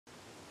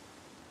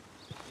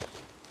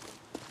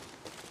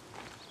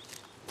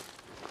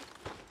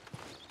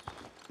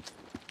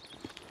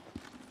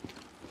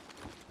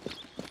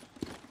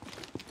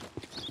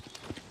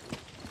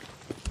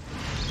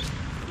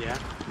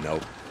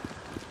Nope.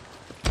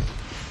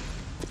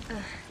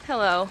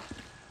 Hello.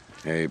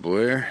 Hey,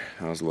 Blair.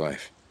 How's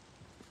life?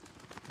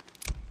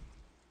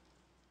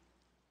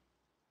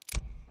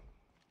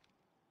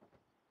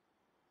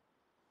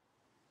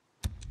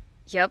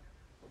 Yep.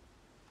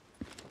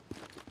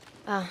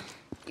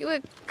 You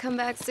would come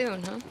back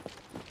soon, huh?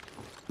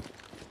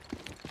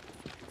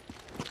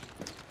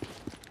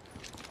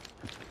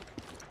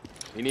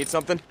 You need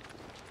something?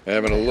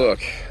 Having a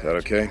look. That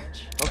okay?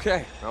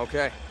 Okay.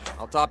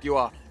 I'll top you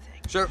off.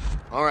 Sure.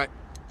 All right.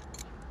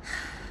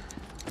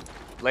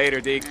 Later,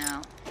 Deke.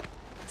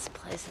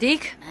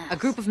 Deke, a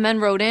group of men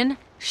rode in,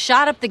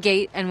 shot up the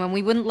gate, and when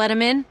we wouldn't let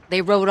them in,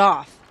 they rode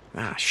off.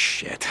 Ah,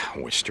 shit.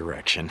 Which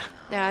direction?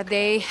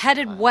 They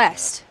headed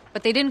west,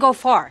 but they didn't go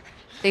far.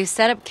 They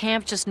set up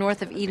camp just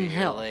north of Eden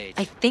Hill.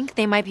 I think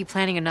they might be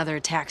planning another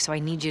attack, so I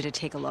need you to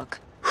take a look.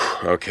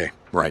 Okay,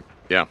 right.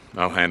 Yeah,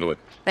 I'll handle it.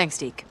 Thanks,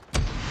 Deke.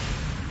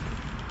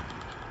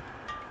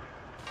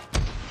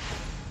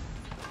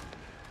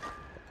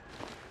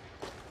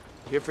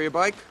 Here for your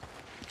bike?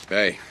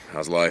 Hey,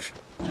 how's life?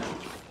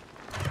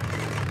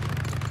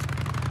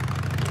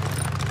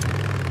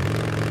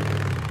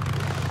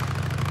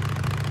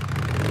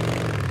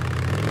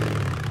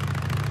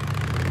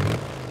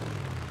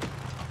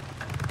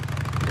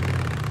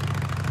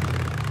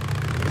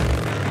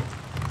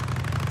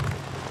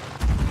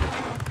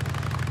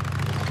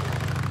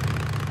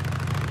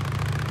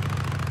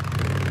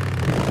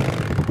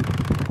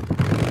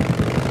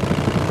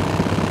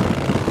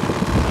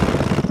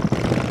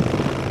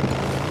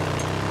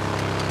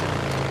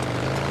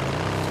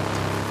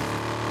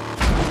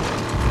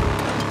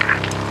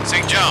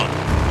 St. John,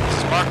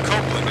 this is Mark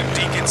Copeland and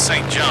Deacon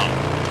St. John.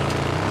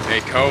 Hey,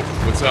 Cope,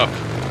 what's up?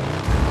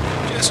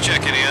 Just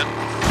checking in.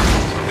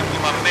 Couple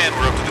of my men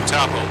were up to the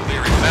top of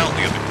Leary Mountain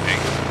the other day.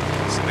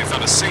 Said they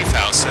found a safe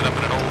house set up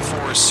in an old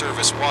Forest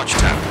Service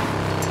watchtower.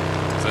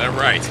 Is that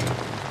right?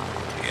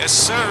 Yes,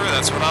 sir,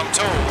 that's what I'm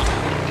told.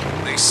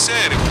 They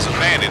said it was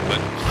abandoned, but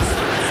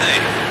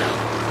hey,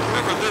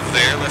 whoever lived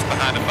there left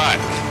behind a bike.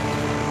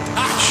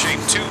 Good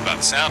shape, too, by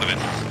the sound of it.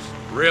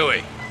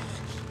 Really?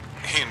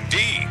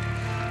 Indeed.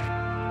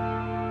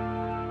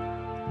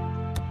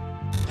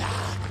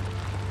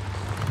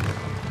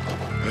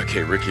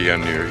 Okay, Ricky,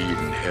 I'm near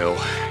Eden Hill.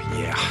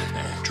 Yeah,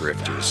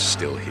 Drifter's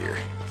still here.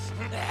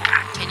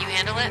 Can you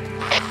handle it?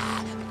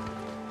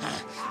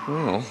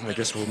 Well, I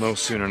guess we'll know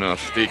soon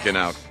enough. Deacon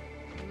out.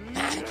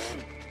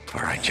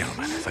 All right,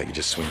 gentlemen. I thought you'd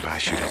just swing by,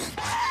 shoot up.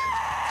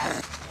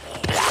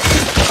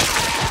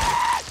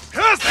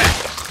 How's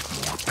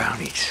that? More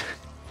bounties.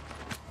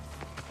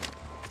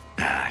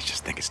 I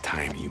just think it's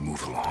time you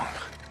move along.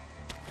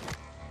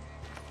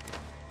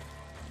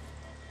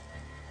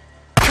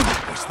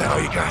 Is that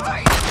all you got?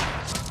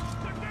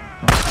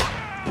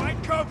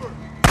 Find cover!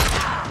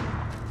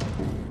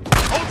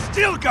 Hold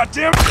still,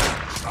 goddammit!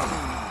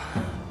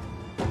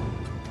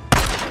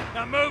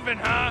 Not moving,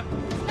 huh?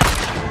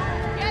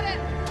 Get it!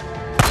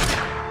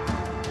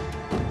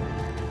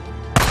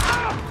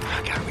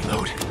 I gotta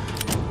reload.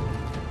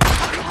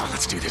 Come on,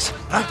 let's do this.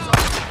 Huh?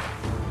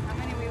 How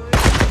many we lose?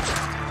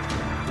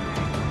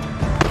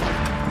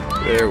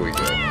 There we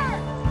go.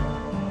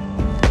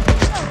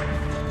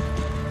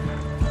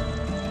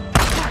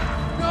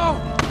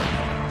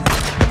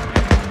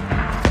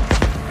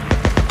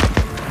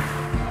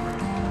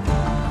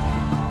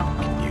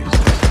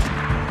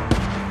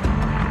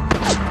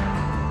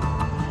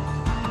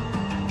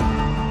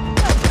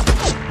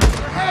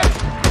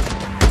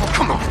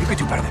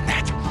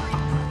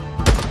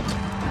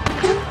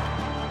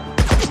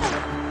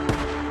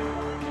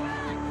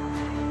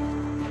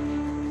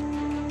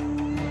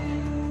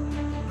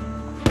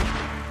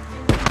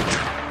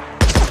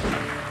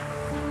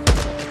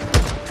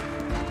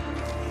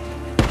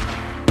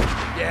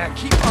 Yeah,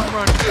 keep on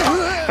running.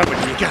 How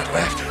many you got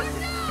left?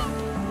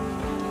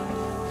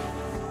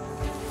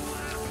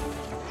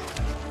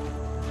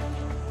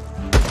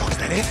 Oh, is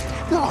that it?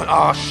 No.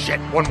 Oh, shit.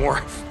 One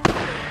more.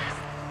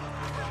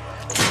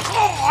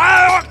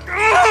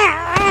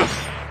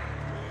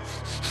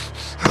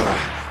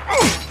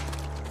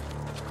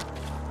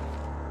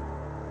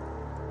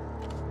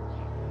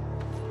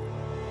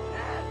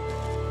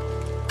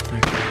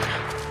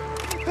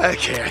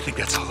 Okay, I think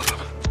that's all of them.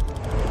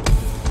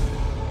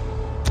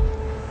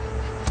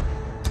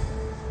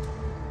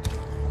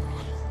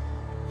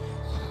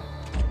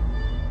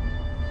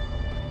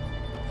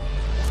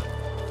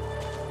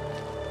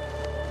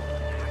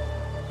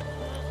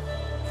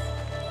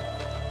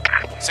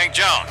 St.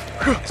 John,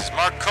 this is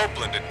Mark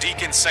Copeland and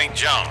Deacon St.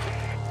 John.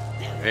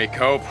 Hey,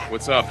 Cope,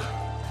 what's up?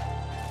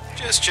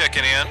 Just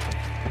checking in.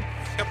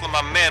 A couple of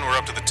my men were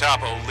up to the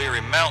top of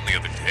O'Leary Mountain the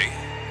other day.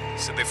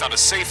 Said they found a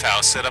safe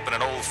house set up in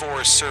an old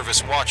Forest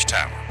Service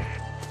watchtower.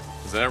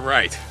 Is that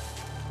right?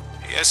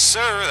 Yes,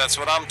 sir, that's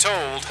what I'm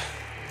told.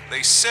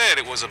 They said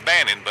it was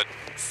abandoned, but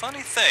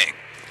funny thing,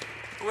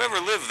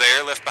 whoever lived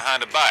there left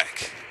behind a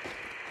bike.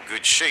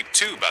 Good shape,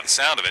 too, by the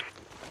sound of it.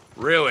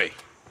 Really?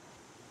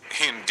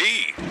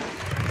 Indeed.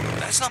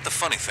 That's not the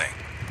funny thing.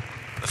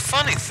 The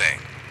funny thing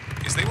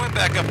is Because they went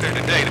back up there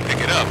today to pick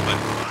it up, but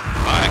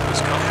the bike was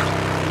gone.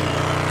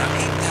 Now,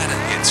 ain't that a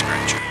head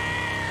scratcher?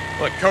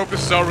 Look, Cope,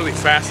 this is all really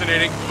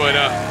fascinating, but,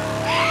 Now,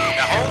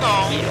 hold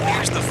on.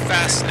 Here's the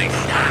fascinating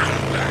part.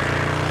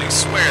 They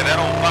swear that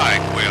old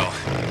bike, well,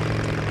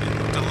 it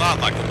looked a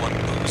lot like the one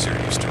Boozer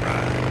used to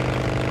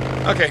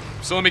ride. Okay,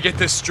 so let me get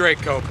this straight,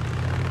 Cope.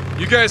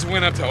 You guys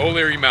went up to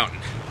O'Leary Mountain.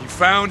 You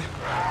found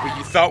what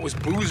you thought was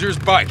Boozer's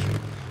bike.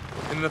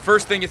 And the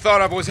first thing you thought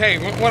of was, hey,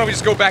 why don't we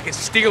just go back and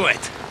steal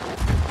it?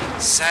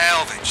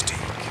 Salvage, Deke.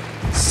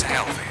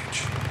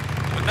 Salvage.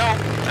 But no,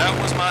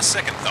 that was my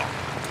second thought.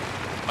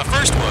 My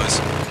first was,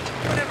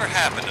 whatever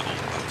happened to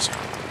old Boozer?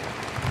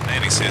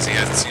 Manny says he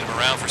hasn't seen him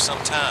around for some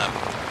time.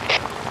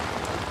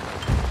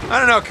 I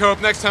don't know,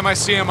 Cope. Next time I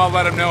see him, I'll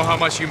let him know how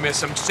much you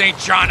miss him. St.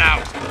 John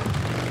out.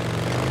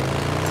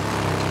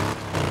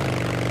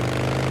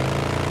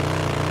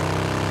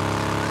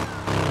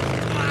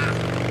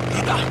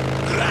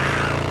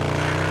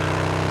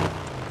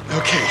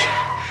 Okay.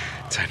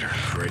 Time to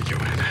radio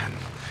in and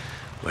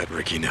let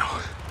Ricky know.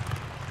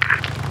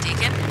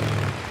 Deacon,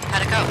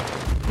 how'd it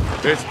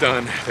go? It's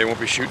done. They won't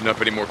be shooting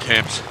up any more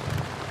camps. Oof,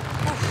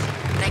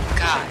 thank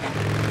God.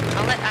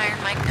 I'll let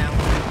Iron Mike know.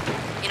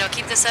 You know,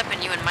 keep this up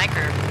and you and Mike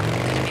are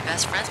gonna be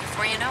best friends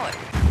before you know it.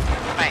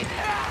 Right.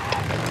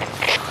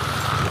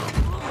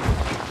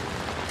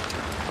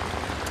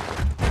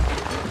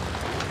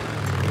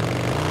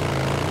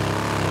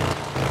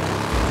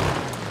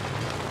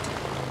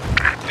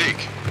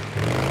 Deke,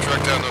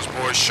 tracked down those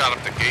boys, shot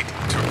up the gate,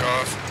 and took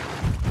off.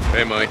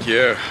 Hey, Mike,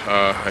 yeah,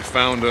 I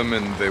found them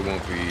and they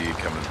won't be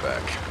coming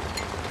back.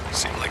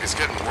 Seem like it's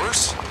getting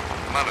worse.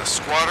 Amount of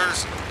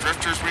squatters and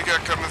drifters we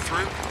got coming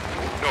through.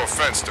 No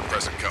offense to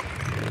present company.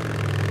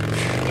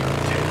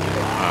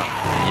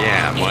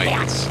 Yeah, Mike,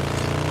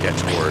 it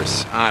gets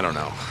worse. I don't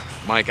know.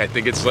 Mike, I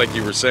think it's like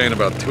you were saying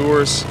about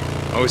tourists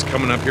always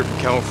coming up here from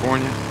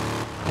California.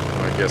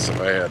 Well, I guess if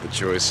I had the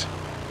choice,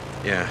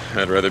 yeah,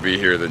 I'd rather be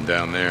here than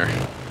down there.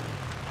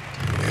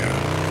 Yeah,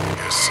 I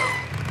guess so.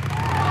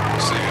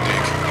 See you,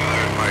 Deke.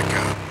 Let Mike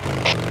out.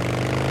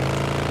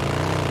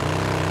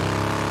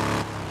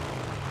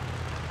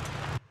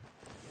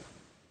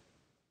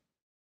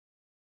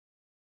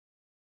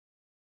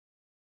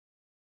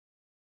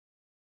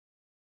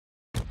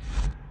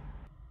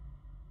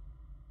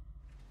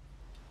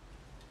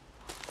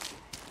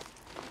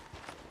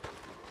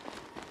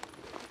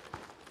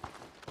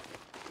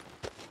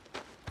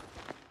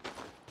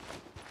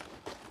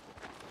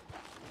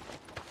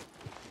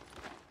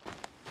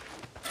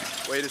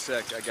 Wait a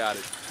sec, I got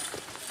it.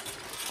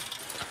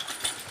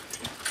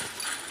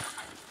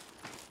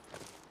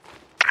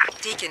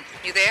 Deacon,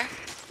 you there?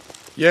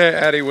 Yeah,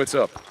 Addie, what's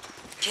up?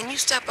 Can you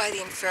stop by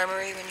the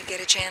infirmary when you get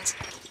a chance?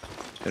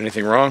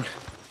 Anything wrong?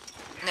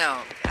 No,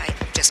 I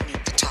just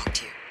need to talk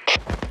to you.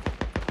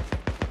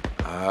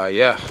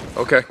 Yeah,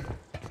 okay.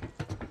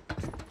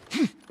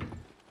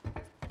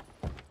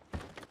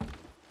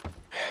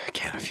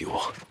 Can of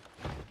fuel.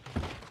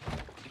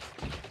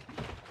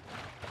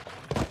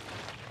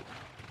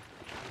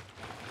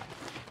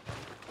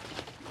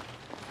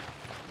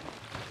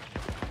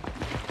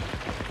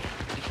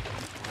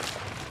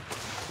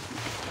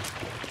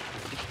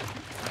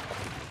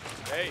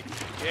 Hey,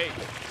 Kate,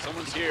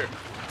 someone's here.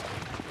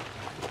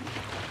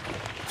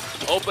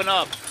 Open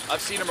up. I've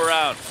seen him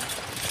around.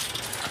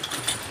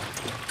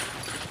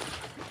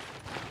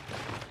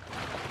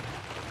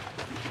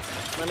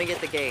 Let me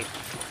get the gate.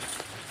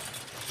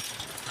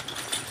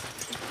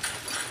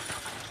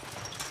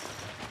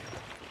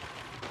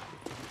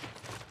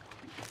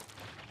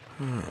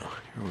 Oh,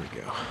 here we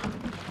go.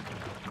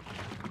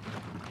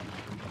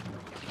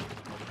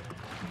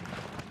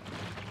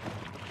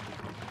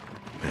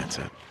 That's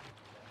it.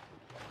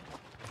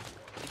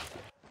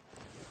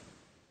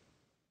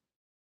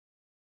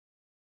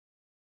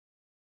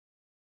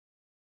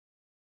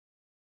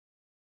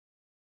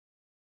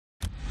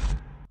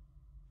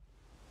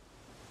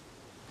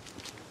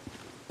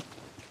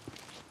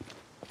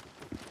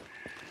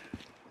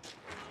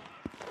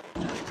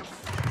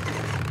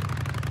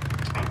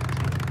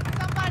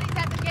 Somebody's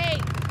at the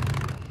gate.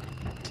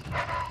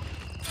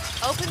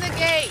 Open the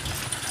gate.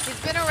 He's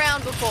been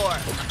around before.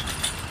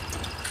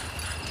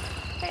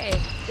 Hey,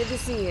 good to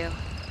see you.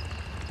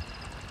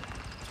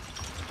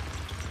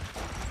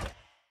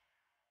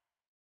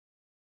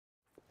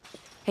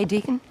 Hey,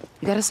 Deacon,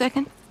 you got a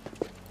second?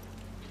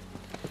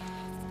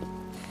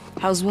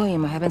 How's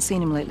William? I haven't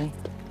seen him lately.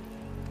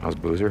 How's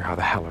Boozer? How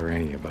the hell are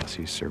any of us?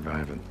 He's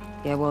surviving.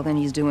 Yeah, well, then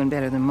he's doing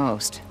better than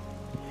most.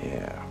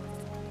 Yeah.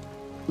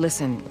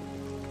 Listen,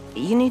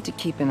 you need to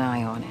keep an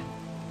eye on him.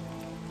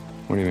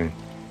 What do you mean?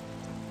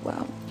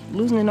 Well,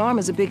 losing an arm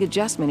is a big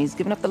adjustment. He's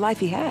given up the life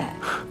he had.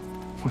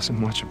 Wasn't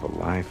much of a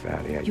life,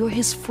 Addie. You're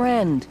his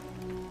friend.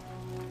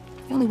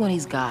 The only one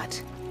he's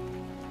got.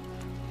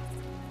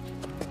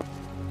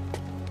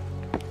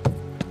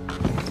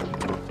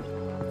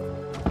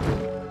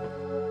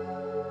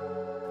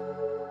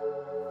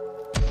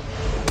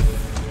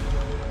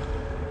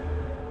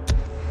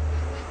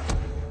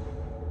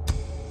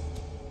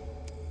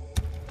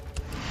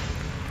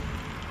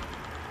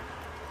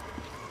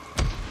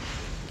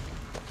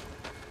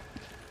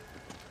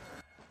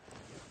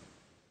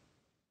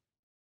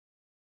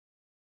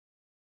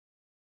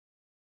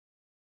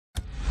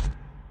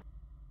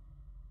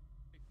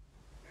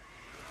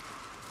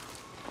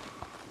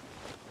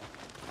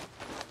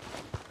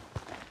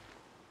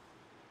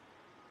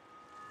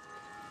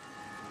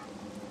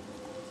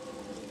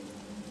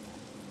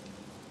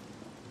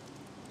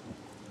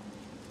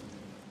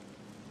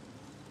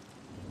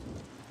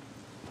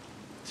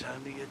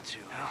 time to get to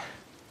it.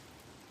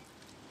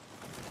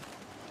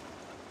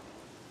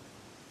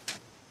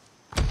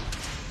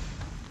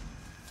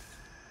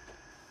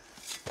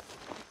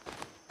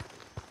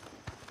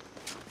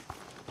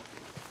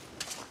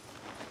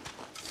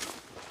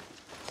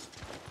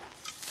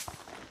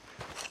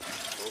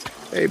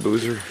 Hey,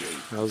 Boozer.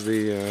 How's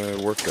the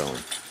work going?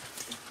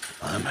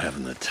 I'm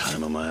having the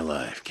time of my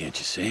life, can't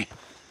you see?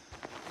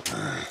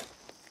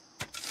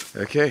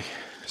 Okay,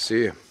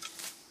 see you.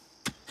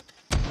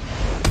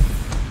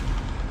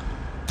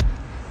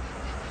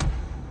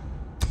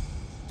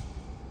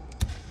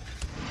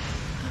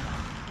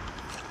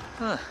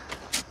 Huh.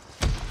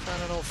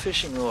 Found an old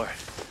fishing lure.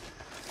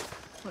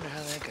 Wonder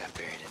how that got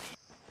buried in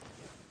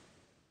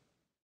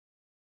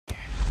here.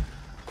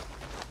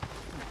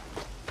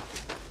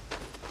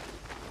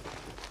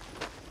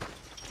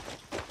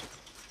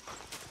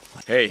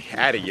 Hey,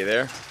 Addie, you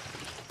there?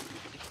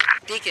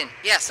 Deacon,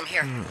 yes, I'm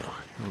here. Here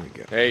we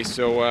go. Hey,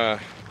 so,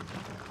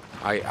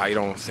 I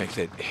don't think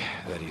that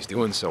he's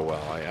doing so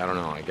well. I don't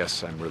know. I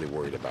guess I'm really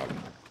worried about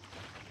him.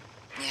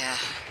 Yeah,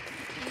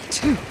 me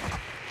too.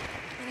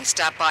 When he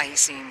stopped by, he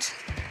seemed,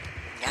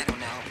 I don't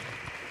know,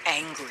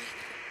 angry,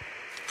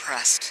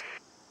 depressed.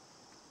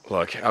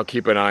 Look, I'll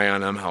keep an eye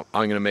on him.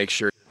 I'm gonna make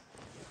sure.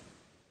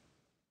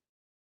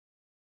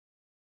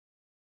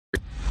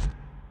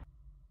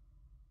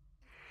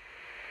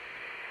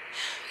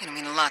 It'll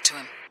mean a lot to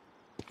him.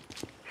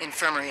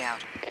 Infirmary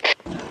out. Hey,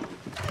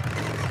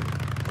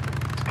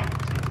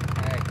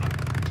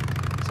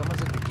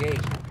 someone's at the gate.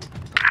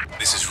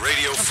 This is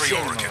Radio Free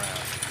seeing him Oregon. around.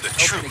 The Open the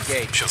truth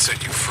gate. shall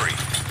set you free.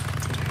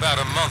 About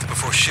a month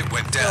before shit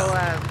went down,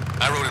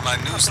 I wrote in my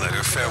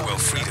newsletter, Farewell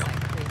Freedom,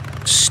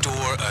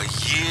 store a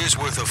year's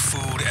worth of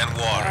food and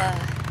water.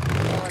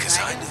 Because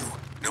I knew,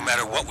 no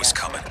matter what was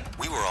coming,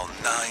 we were all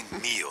 9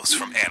 meals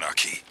from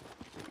anarchy.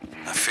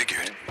 I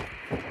figured.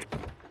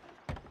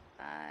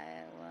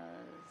 I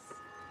was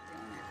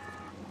doing it.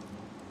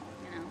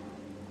 You know,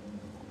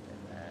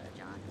 with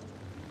John.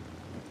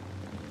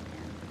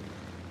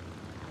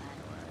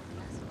 And I was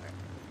mess work.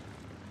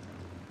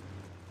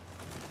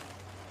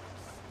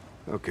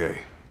 Okay.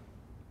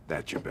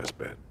 That's your best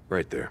bet.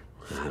 Right there.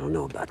 I don't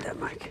know about that,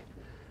 Mike.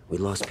 We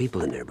lost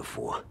people in there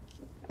before.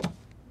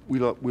 We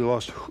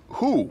lost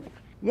who?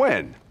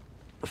 When?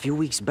 A few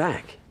weeks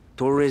back.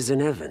 Torres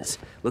and Evans,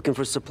 looking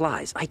for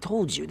supplies. I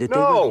told you that they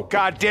No, were...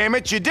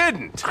 goddammit, you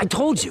didn't! I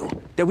told you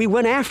that we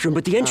went after them,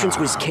 but the entrance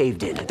was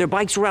caved in. Their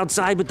bikes were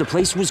outside, but the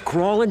place was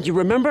crawling. You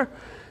remember?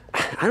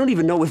 I don't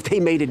even know if they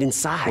made it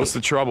inside. What's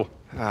the trouble?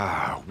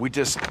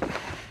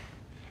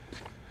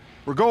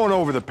 We're going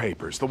over the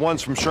papers, the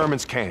ones from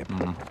Sherman's camp.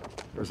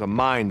 There's a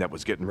mine that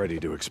was getting ready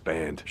to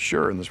expand.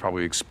 Sure, and there's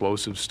probably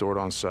explosives stored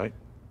on site.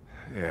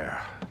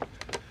 Yeah.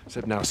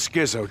 Except now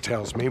Schizo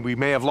tells me we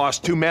may have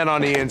lost 2 men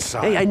on the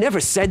inside. Hey, I never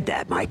said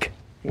that, Mike.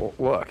 Well,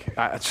 look,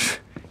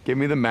 give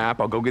me the map.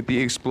 I'll go get the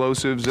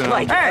explosives and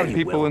Mike, I'll hey,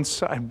 people Will.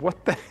 inside.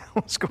 What the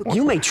hell is going on?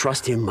 You may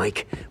trust him,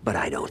 Mike, but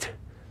I don't.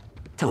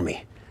 Tell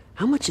me,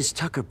 how much is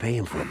Tucker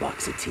paying for a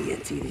box of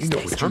TNT these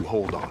days? You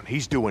hold on.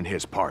 He's doing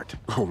his part.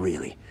 Oh,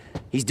 really?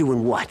 He's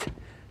doing what?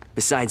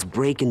 Besides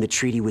breaking the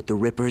treaty with the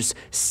Rippers,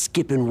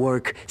 skipping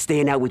work,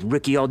 staying out with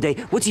Ricky all day,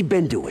 what's he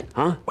been doing,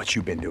 huh? What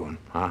you been doing,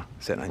 huh?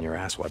 Sitting on your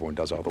ass while everyone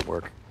does all the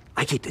work.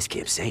 I keep this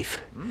camp safe.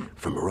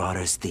 From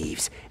marauders,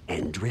 thieves,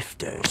 and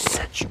drifters.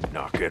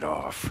 Knock it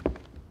off.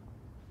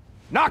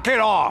 Knock it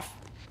off!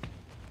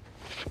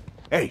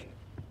 Hey,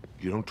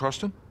 you don't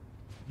trust him?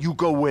 You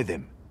go with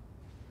him.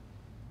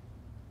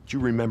 Do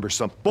you remember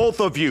something? Both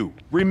of you,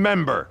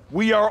 remember,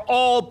 we are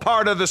all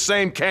part of the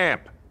same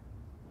camp.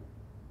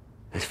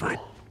 That's fine.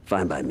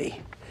 Fine by me.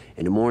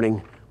 In the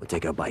morning, we'll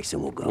take our bikes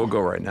and we'll go. We'll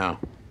go right now.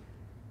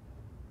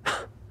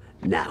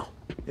 Now.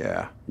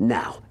 Yeah.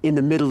 Now. In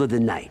the middle of the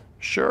night.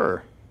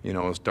 Sure. You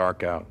know, it's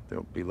dark out.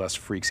 There'll be less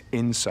freaks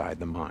inside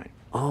the mine.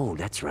 Oh,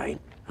 that's right.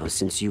 Oh,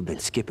 since you've been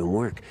skipping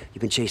work,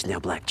 you've been chasing down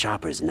black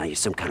choppers, and now you're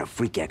some kind of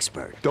freak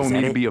expert. Don't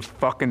need to be a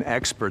fucking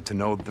expert to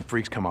know that the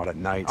freaks come out at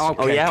night.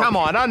 Okay, Oh, yeah? come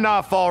on,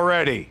 enough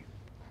already.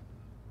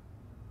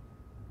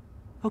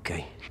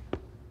 Okay.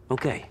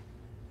 Okay.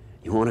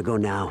 You want to go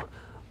now?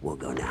 We'll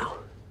go now.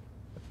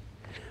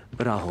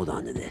 But I'll hold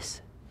on to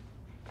this.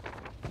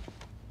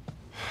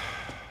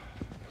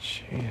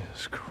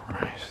 Jesus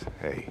Christ.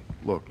 Hey,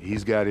 look,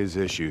 he's got his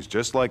issues,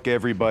 just like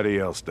everybody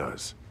else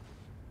does.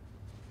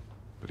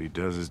 But he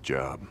does his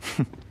job.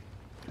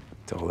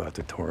 Tell that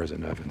to Torres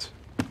and Evans.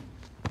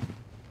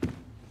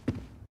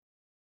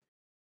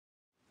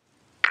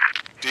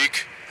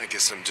 Deke, I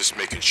guess I'm just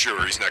making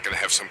sure he's not gonna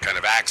have some kind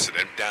of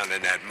accident down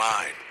in that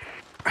mine.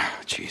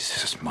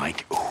 Jesus,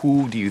 Mike,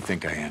 who do you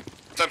think I am?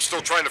 I'm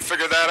still trying to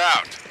figure that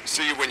out.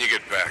 See you when you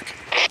get back.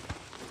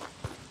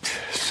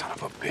 Son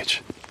of a bitch.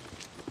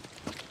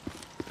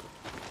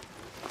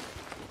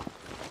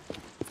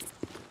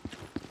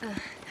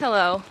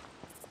 Hello.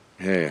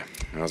 Hey,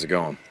 how's it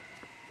going?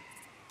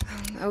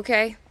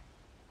 Okay.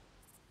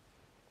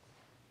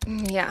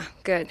 Yeah,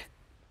 good.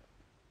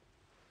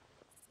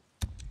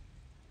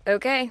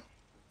 Okay.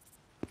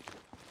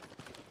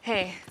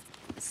 Hey,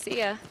 see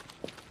ya.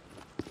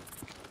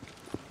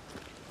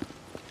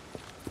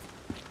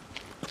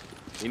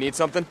 You need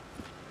something?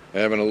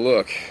 Having a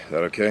look. Is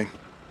that okay?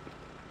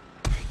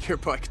 Your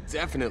bike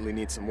definitely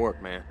needs some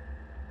work, man.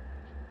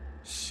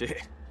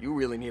 Shit, you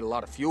really need a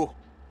lot of fuel.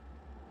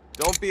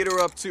 Don't beat her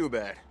up too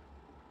bad.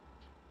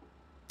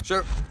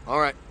 Sure, all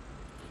right.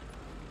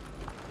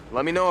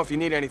 Let me know if you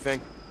need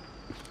anything.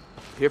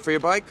 Here for your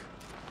bike?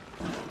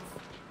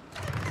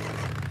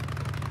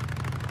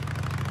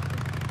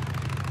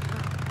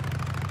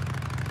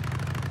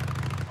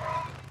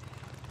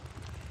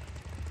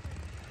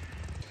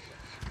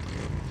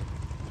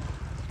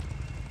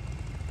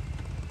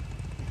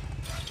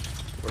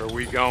 Where are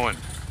we going?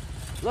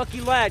 Lucky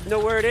lad, know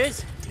where it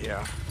is?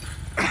 Yeah.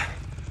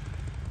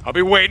 I'll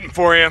be waiting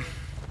for you.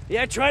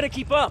 Yeah, try to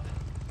keep up.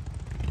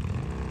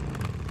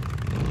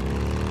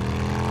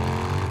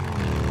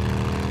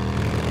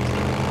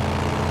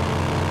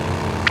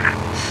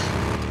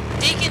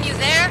 Deacon, you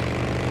there?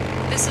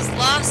 This is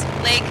Lost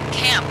Lake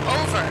Camp.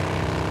 Over.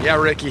 Yeah,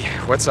 Ricky.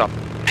 What's up?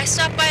 I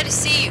stopped by to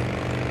see you.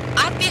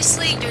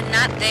 Obviously, you're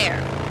not there.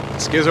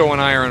 Skizzo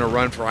and I are on a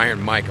run for Iron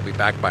Mike. I'll be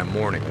back by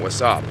morning. What's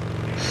up?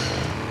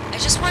 I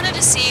just wanted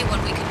to see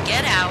when we could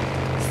get out,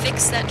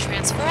 fix that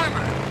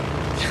transformer.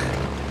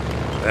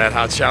 That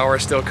hot shower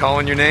still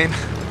calling your name?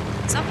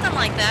 Something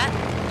like that.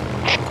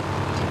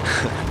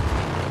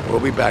 We'll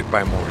be back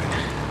by morning.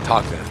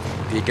 Talk then.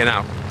 Deacon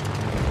out.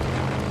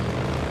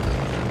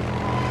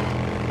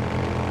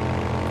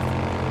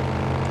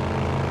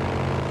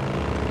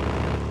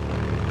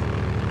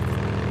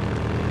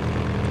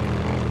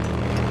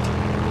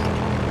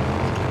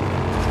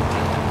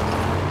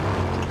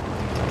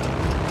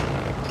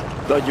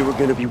 Thought you were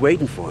gonna be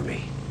waiting for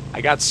me.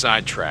 I got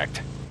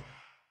sidetracked.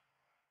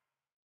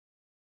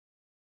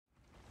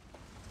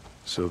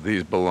 So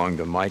these belong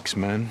to Mike's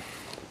men?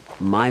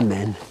 My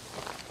men.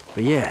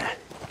 But yeah,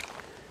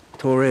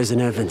 Torres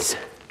and Evans.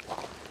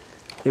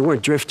 They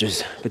weren't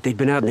drifters, but they'd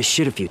been out in the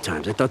shit a few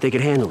times. I thought they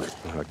could handle it.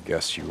 I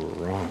guess you were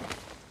wrong.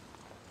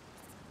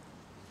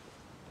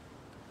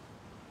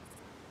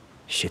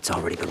 Shit's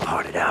already been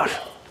parted out.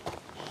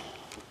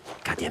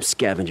 Goddamn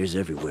scavengers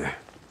everywhere.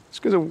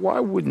 Skizzo,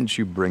 why wouldn't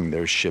you bring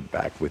their shit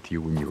back with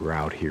you when you were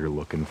out here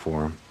looking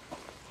for them?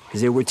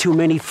 Because there were too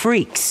many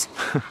freaks.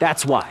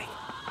 That's why.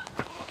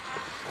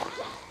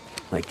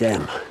 Like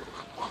them.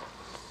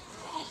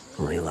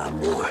 Only a lot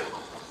more.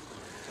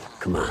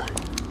 Come on.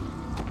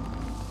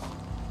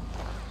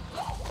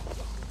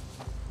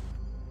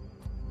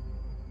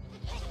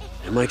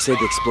 And Mike said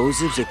the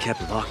explosives are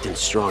kept locked in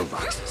strong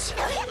boxes.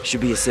 Should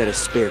be a set of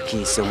spare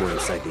keys somewhere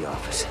inside the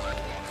office.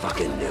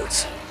 Fucking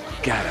newts.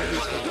 God, I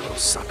hate those little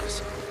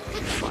suckers. We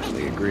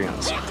finally agree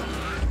on something.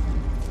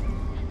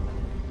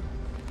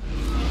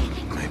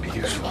 Might be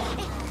useful.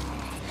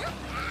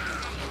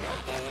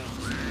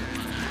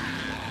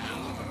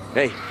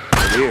 Hey,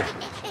 over here.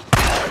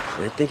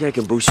 I think I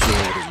can boost you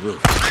out of his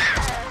roof.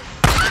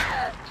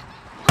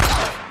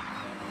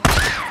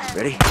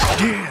 Ready?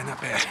 Yeah, not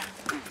bad.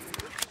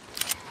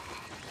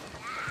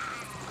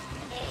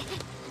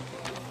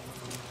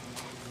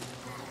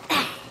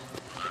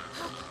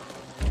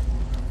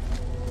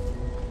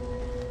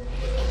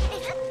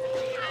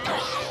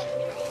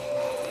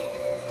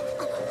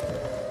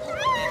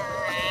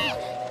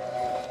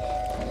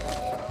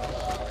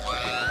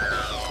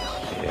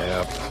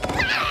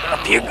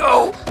 Up you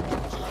go!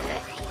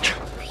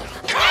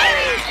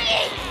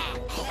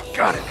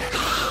 Got it.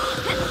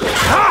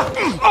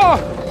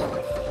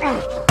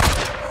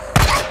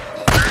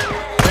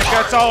 I think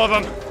that's all of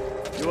them.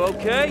 You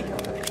okay?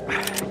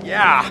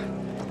 Yeah.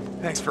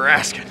 Thanks for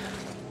asking.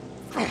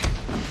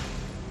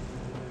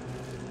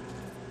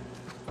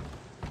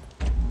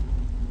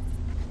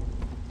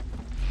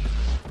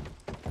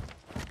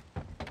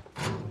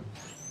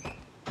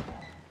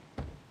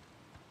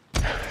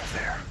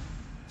 There.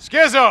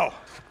 Skizzo!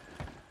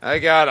 I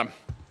got him.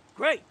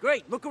 Great,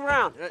 great. Look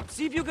around.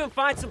 See if you can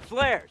find some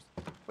flares.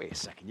 Wait a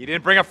second, you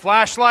didn't bring a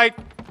flashlight?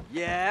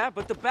 Yeah,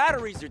 but the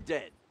batteries are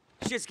dead.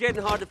 Shit's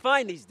getting hard to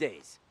find these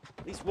days.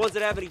 At least ones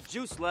that have any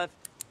juice left.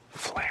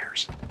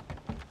 Flares.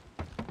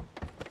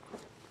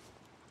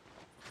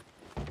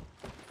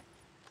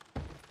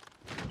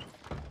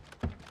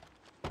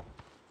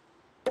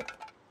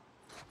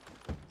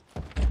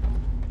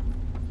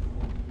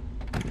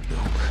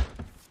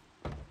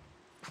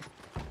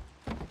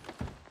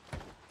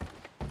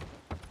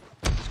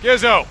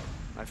 Skizzo,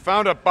 I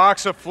found a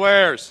box of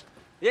flares.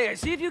 Yeah,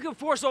 see if you can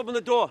force open the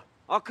door.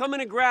 I'll come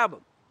in and grab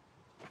them.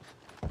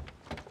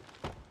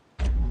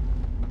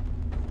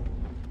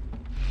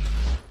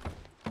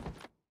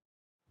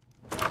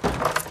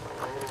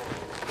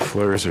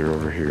 Flares are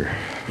over here.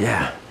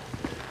 Yeah.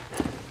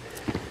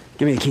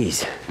 Give me the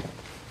keys.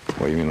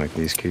 What, you mean like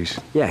these keys?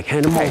 Yeah,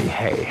 hand them over.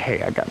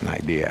 Hey, I got an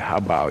idea. How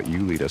about you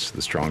lead us to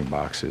the strong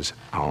boxes?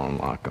 I'll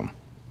unlock them.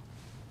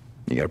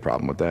 You got a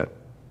problem with that?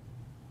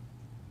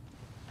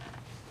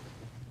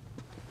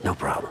 No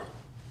problem.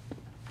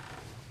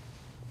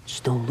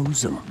 Just don't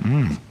lose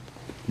them.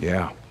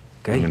 Yeah.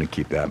 Okay. I'm gonna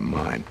keep that in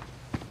mind.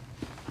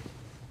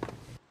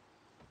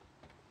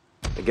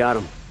 I got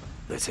them.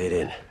 Let's head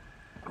in.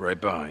 Right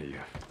behind you.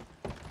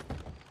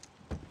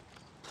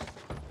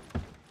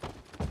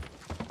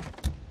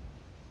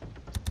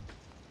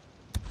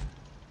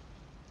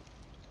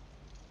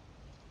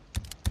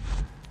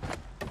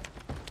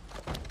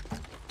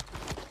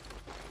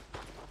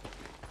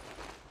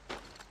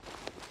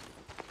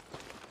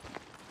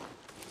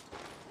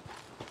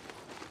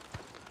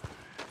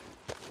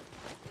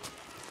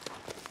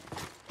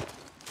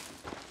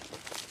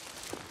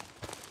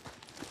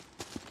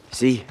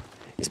 See?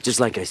 It's just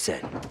like I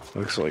said.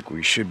 Looks like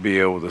we should be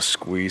able to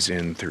squeeze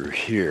in through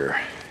here.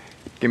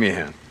 Give me a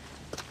hand.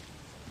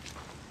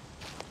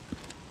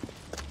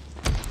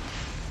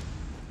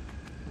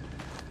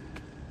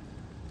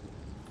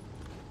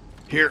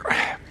 Here,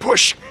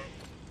 push.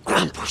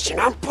 I'm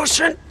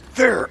pushing.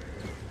 There.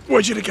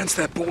 Wedge it against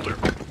that boulder.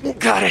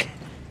 Got it.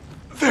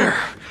 There.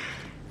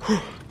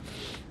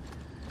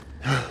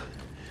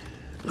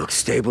 Looks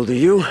stable to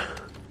you?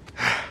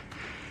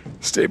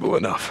 Stable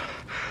enough.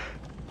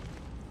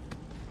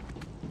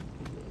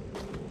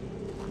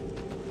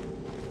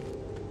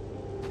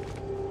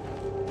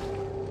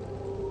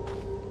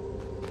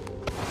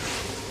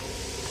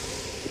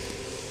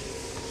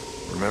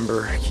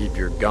 Remember, keep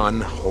your gun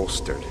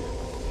holstered.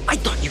 I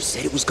thought you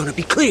said it was gonna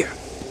be clear.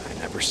 I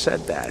never said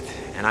that,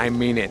 and I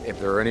mean it. If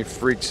there are any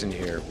freaks in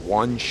here,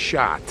 one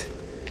shot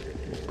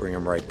will bring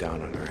them right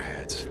down on their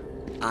heads.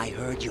 I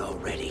heard you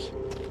already.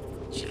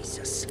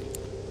 Jesus.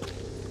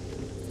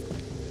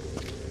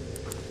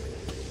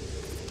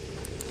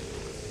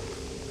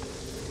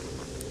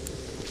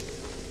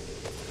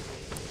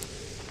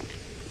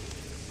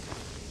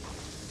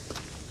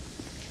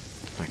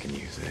 I can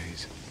use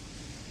these.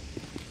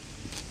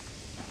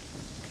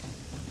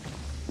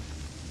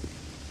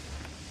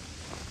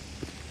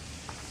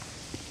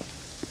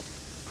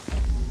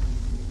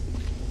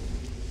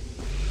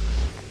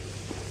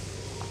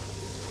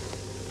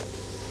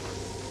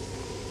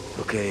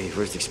 Okay,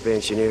 first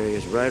expansion area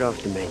is right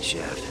off the main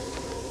shaft.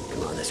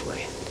 Come on this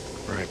way.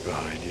 Right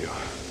behind you.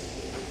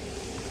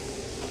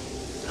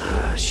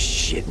 Ah,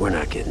 shit, we're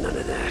not getting none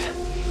of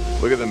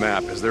that. Look at the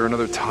map. Is there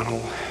another tunnel?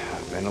 A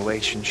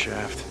ventilation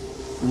shaft?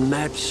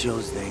 Map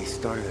shows they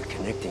started a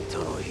connecting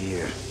tunnel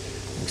here.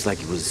 Looks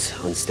like it was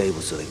unstable,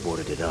 so they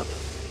boarded it up.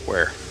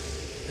 Where?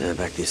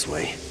 Back this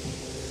way.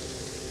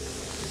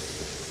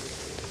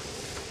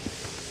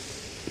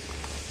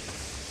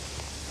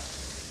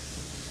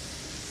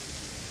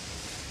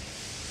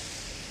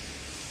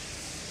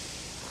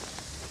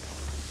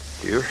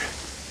 Here?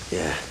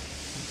 Yeah.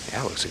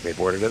 Yeah, looks like they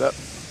boarded it up.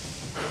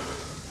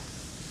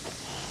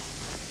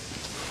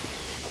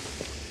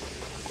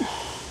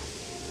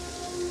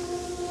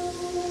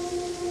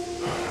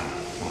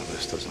 Well,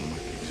 this doesn't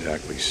look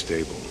exactly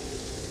stable.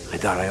 I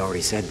thought I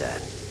already said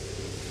that.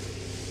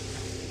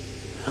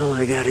 All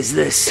I got is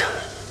this.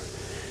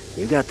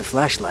 You got the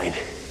flashlight.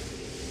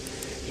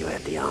 You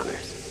had the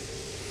honors.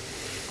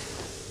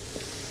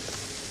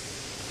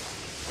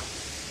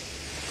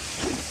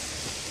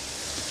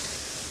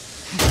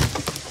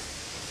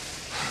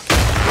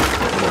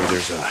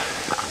 There's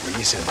a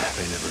reason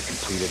they never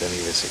completed any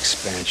of this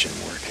expansion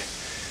work.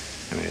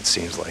 I mean, it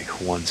seems like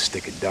one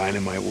stick of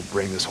dynamite will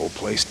bring this whole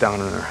place down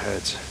on our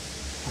heads.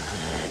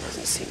 It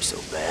doesn't seem so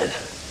bad.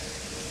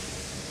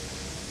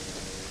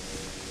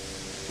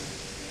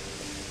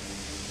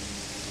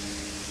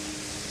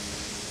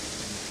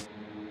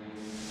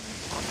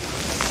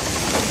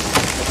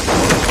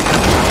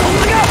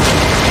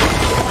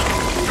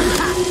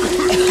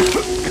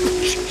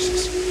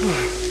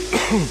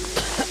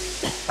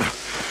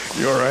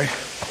 You all right?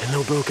 And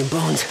no broken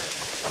bones.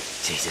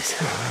 Jesus.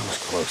 Oh, that was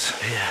close.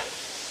 Yeah.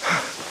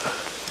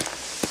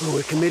 Well,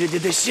 we're committed to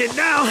this shit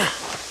now.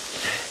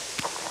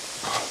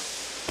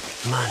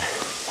 Come on.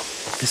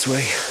 This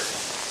way.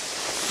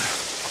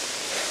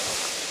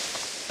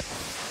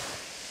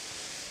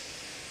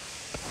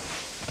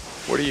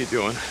 What are you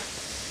doing?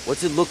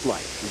 What's it look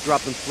like? You're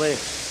dropping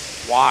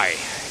flares. Why?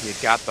 You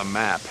got the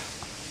map.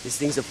 This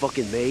thing's a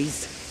fucking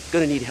maze.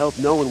 Gonna need help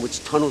knowing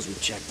which tunnels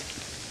we've checked.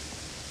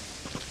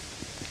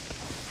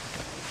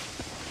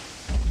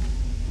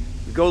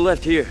 We go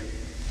left here.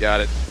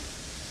 Got it.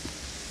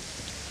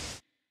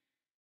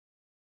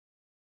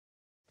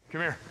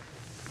 Come here.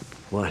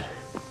 What?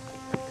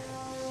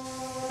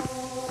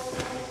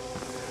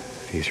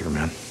 These are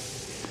men.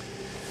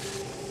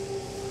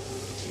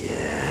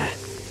 Yeah.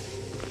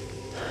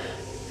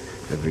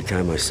 Every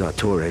time I saw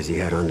Torres, he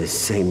had on this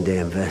same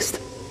damn vest.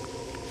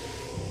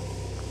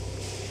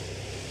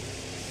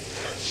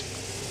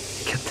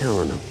 I kept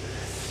telling him,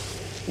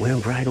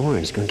 wearing bright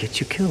orange is gonna get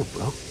you killed,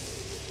 bro.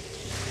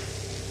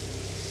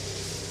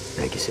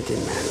 I guess it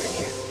didn't matter in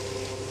here.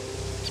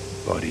 His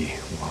buddy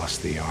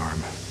lost the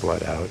arm,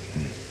 bled out,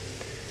 and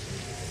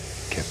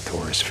kept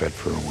Torres fed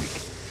for a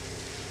week.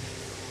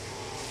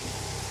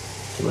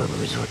 Do you ever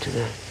resort to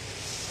that?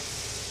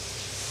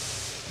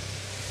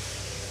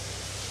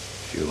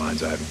 Few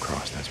lines I haven't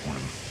crossed, that's one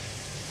of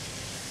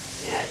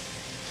them. Yeah.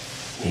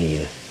 Me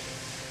either.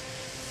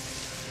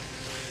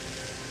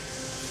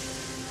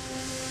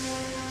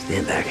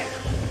 Stand back.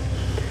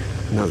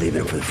 I'm not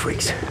leaving him for the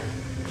freaks.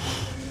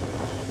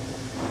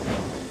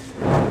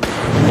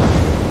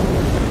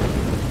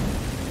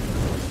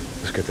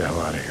 Let's get the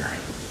hell out of here.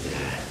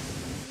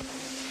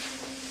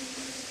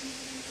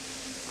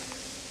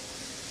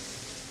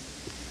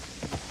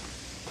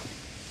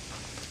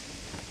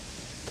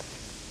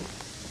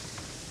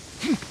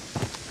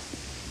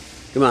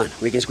 Come on,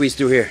 we can squeeze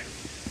through here.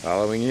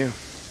 Following you.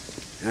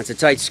 That's a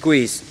tight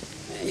squeeze.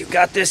 You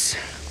got this?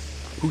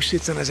 Who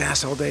sits on his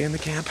ass all day in the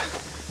camp?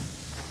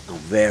 No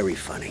very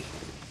funny.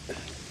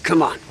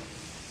 Come on.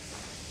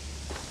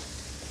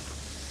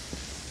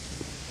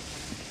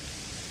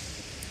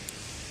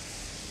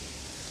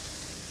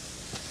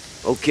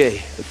 Okay,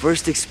 the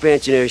first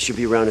expansion area should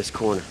be around this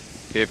corner.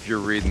 If you're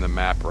reading the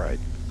map right.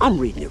 I'm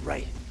reading it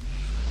right.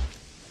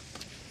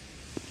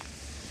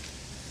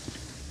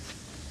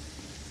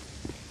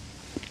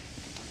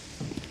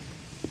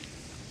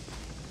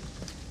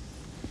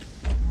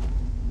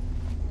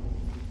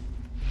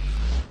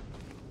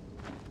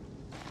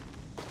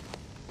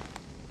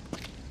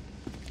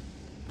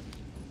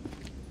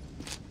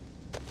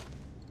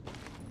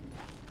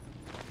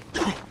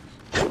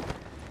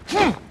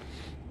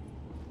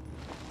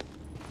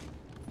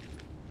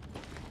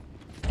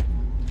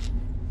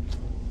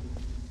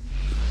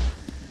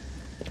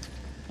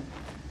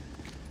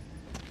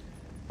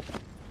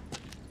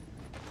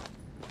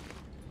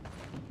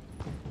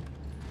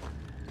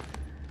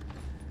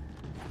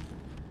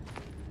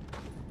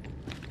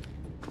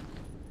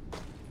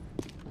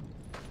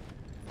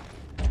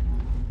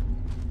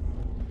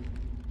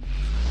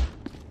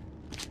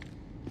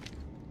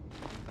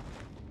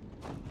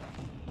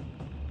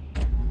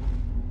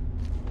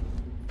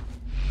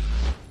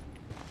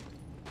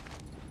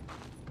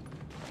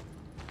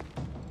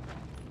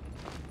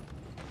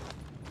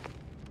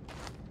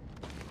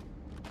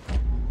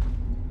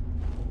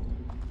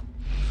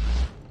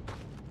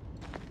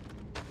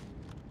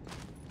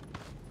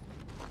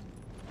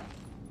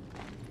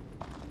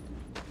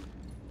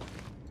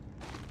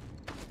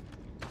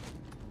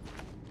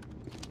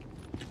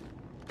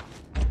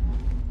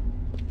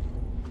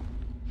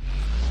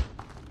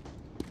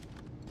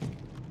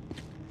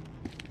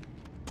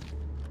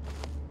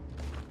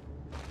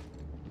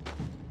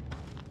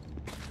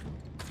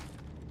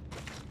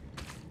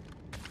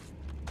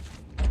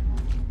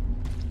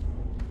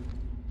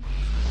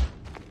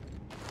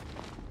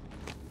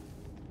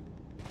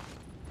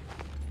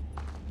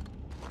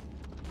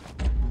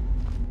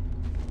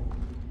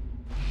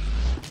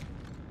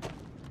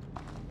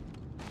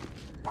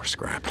 More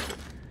scrap.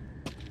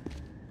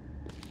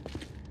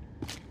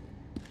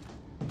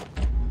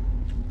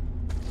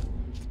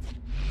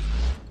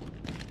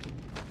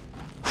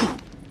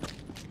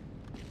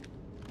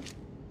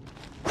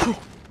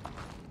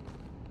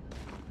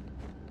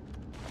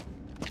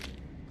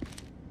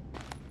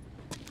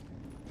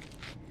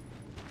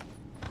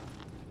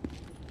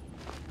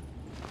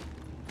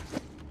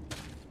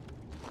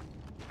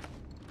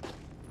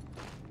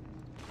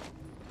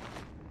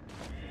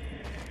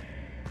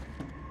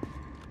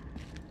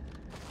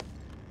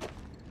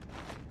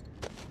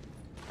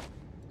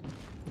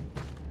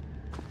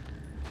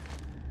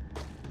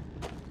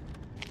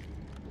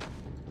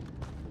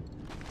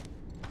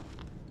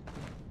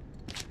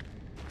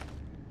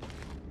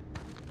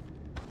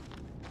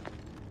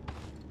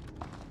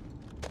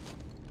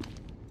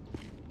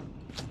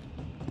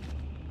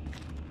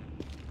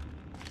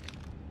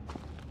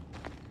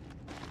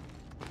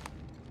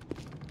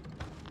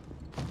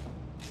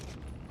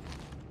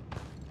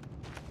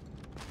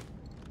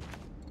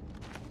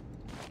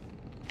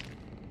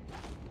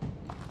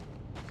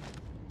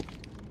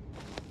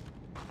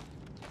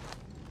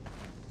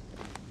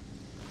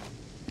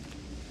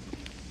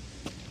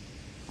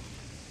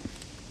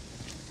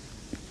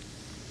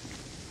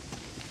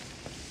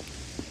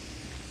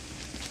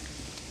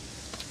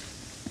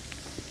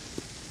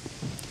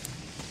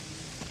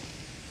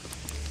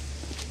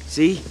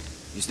 See?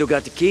 You still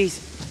got the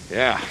keys?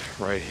 Yeah,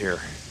 right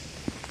here.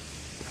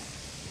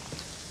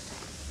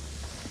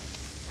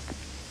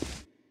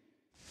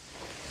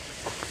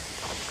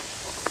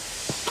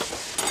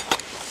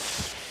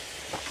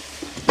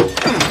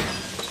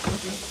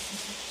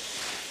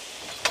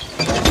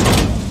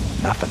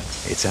 Nothing.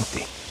 It's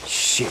empty.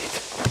 Shit.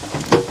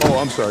 Oh,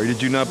 I'm sorry.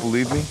 Did you not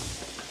believe me?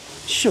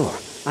 Sure,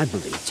 I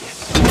believed you.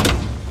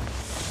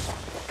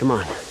 Come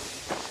on.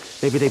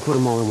 Maybe they put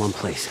them all in one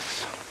place.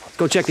 Let's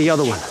go check the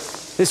other one.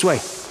 This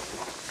way.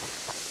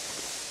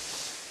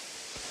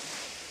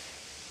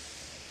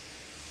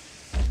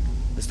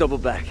 Let's double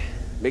back.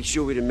 Make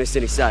sure we didn't miss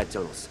any side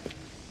tunnels.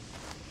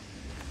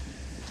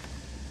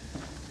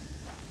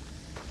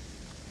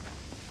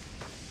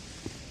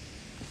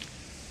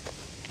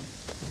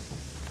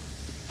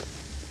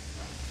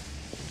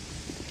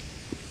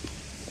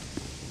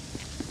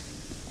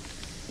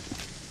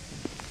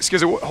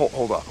 Excuse me,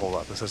 hold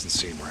up. This doesn't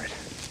seem right.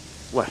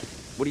 What?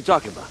 What are you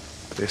talking about?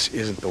 This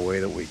isn't the way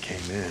that we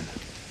came in.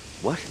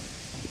 What?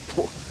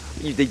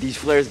 You think these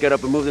flares got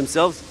up and moved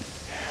themselves?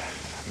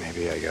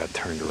 Maybe I got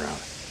turned around.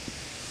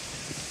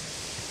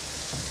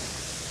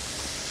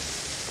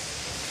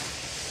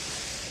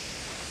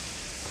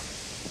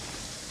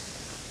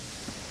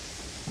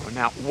 Oh,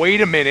 now,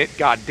 wait a minute,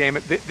 God damn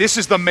it. This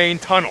is the main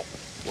tunnel.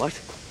 What?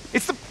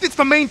 It's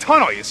the main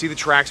tunnel. You see the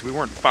tracks? We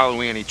weren't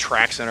following any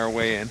tracks on our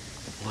way in.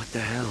 What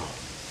the hell?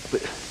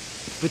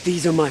 But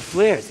these are my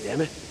flares,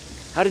 damn it.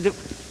 How did the...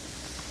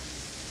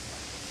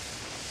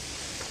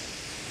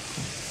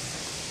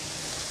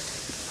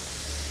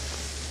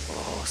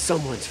 Oh,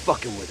 someone's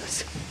fucking with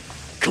us.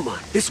 Come on,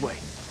 this way.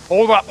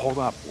 Hold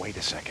up. Wait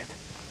a second.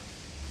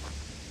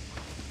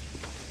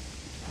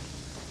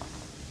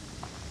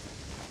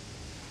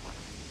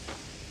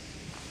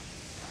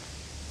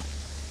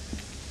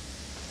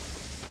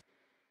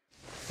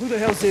 Who the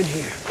hell's in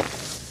here?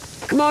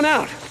 Come on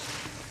out!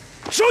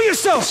 Show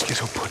yourself!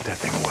 Skizzo, put that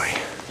thing away.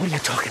 What are you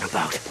talking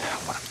about?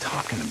 What I'm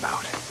talking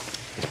about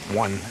is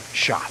one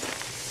shot.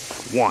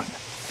 One.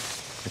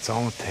 It's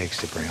all it takes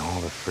to bring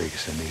all the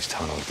freaks in these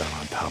tunnels down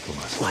on top of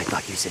us. Well, I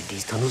thought you said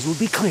these tunnels would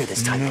be clear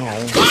this time. No.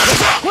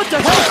 What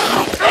the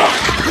hell?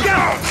 Look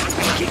out!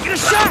 Get a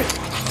shot!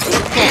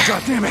 Oh,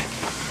 God damn it!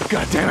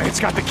 God damn it, it's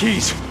got the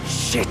keys.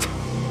 Shit!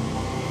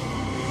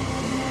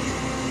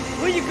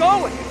 Where you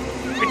going?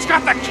 It's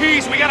got the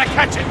keys, we gotta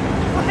catch it!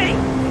 Wait!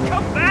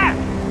 Come back!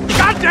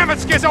 God damn it,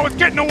 Skizzo, it's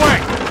getting away!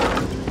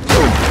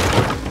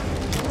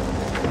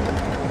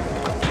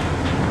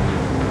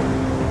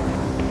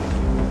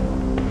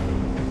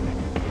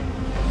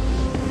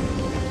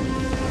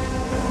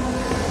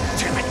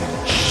 Damn it!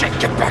 Shit,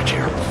 get back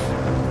here!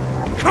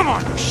 Come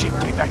on, you shit,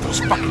 give me back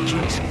those fucking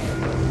keys!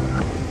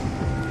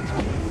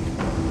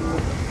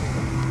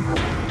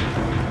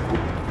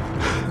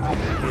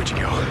 Where'd you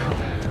go?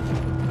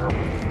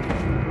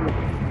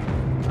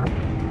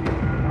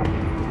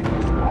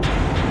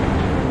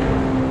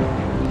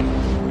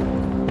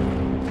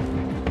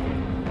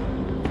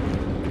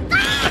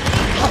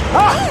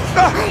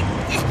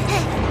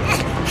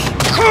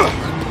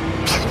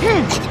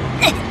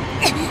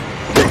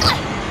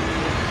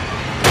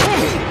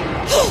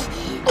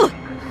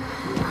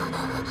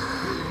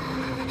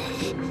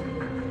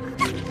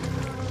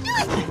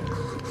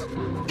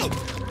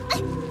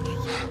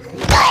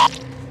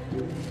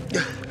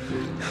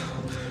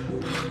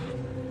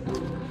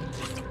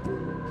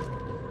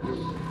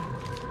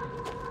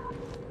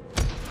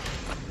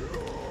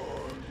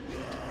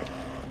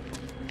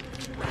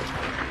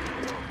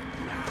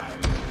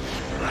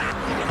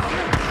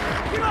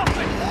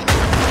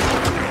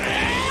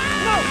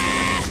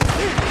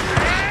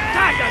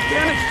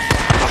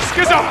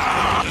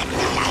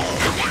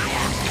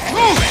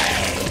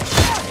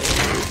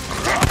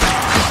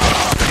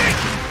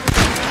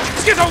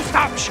 Skizzo,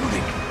 stop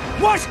shooting!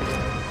 What?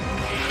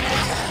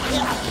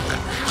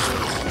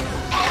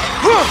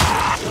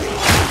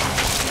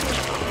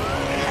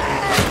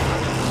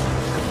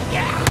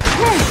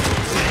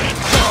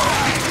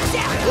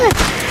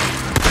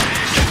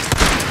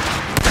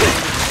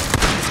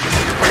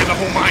 Bring the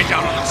whole mine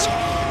down on us.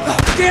 Oh,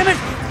 damn it!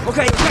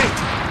 Okay, okay.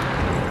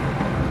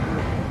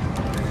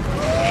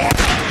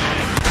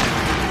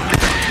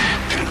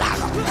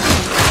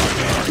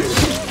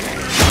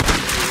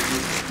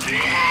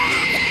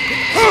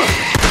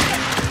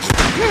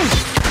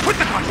 Put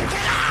the gun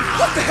down!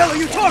 What the hell are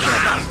you talking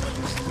about?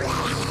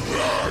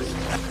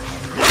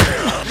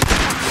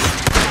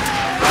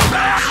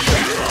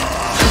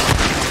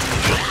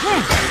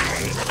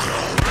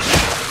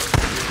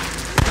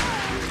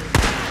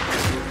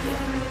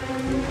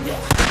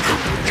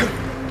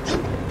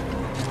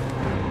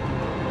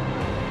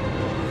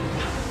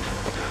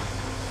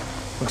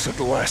 Looks like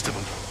the last of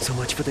them. So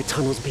much for the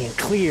tunnels being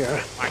clear.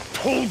 I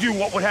told you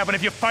what would happen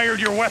if you fired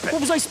your weapon.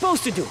 What was I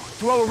supposed to do?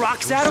 Throw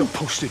rocks at him?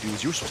 Supposed to do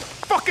is you're supposed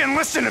to fucking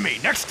listen to me.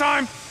 Next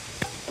time,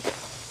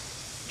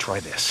 try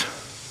this.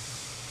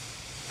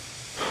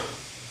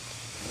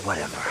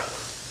 Whatever.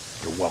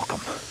 You're welcome.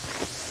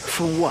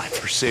 For what?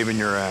 For saving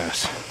your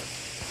ass.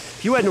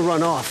 If you hadn't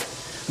run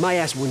off, my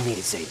ass wouldn't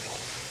need saving.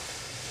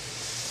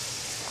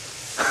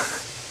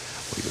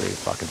 Are you ready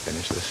to fucking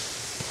finish this?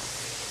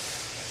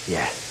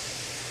 Yeah,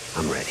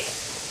 I'm ready.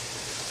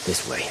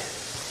 This way.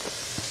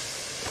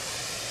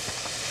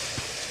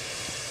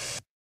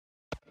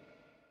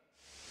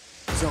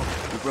 So,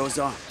 the bro's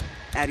on.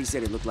 Addie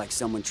said it looked like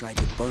someone tried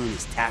to burn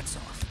his tats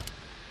off.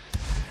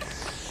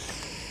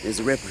 There's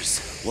the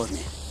Rippers, wasn't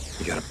it?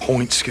 You got a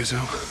point, Skizzo?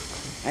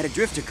 Had a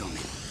drifter come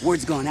in.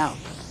 Word's gone out.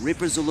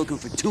 Rippers are looking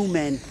for 2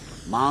 men.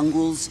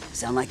 Mongrels.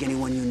 Sound like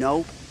anyone you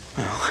know?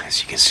 Well,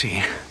 as you can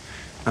see,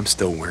 I'm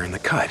still wearing the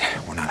cut.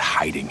 We're not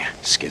hiding,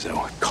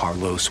 Skizzo.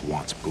 Carlos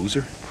wants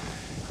Boozer.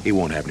 He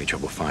won't have any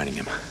trouble finding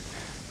him.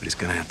 But he's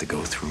gonna have to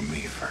go through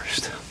me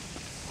first.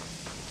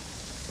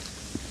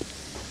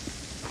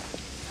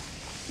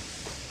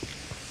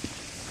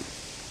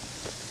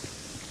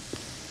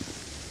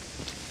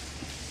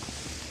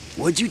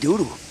 What'd you do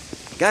to him?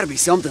 Gotta be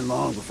something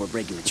long before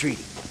breaking the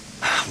treaty.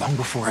 Long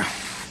before...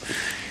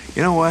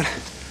 You know what?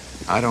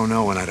 I don't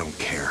know and I don't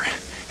care.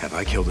 Have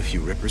I killed a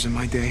few Rippers in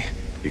my day?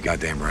 You're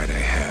goddamn right I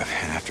have.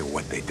 And after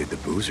what they did to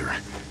Boozer,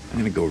 I'm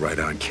gonna go right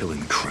on killing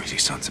the crazy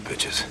sons of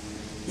bitches.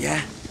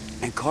 Yeah?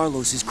 And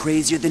Carlos is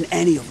crazier than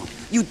any of them.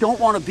 You don't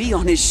want to be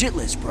on his shit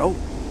list, bro.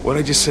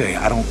 What'd I just say?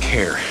 I don't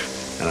care.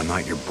 And I'm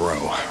not your bro.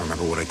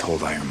 Remember what I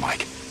told Iron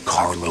Mike.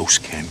 Carlos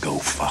can go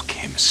fuck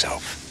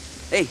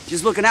himself. Hey,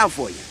 just looking out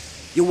for you.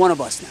 You're one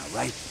of us now,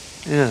 right?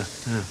 Yeah,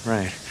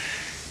 right.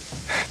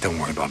 Don't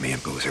worry about me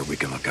and Boozer. We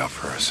can look out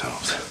for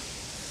ourselves.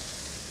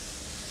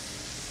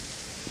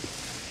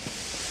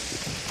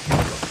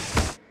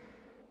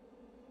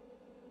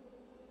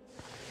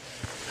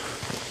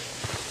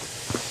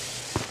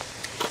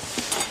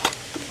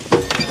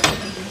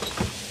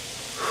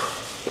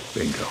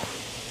 Bingo.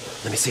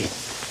 Let me see.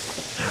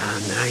 Ah,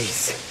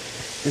 nice.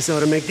 This ought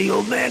to make the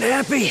old man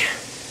happy.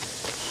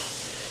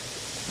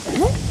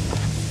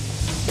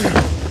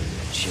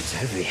 It's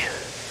heavy.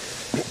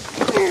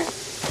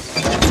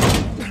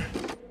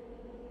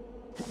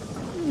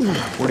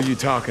 What are you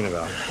talking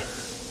about?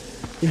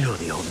 You know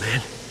the old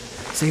man.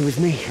 Same with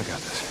me. I got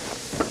this.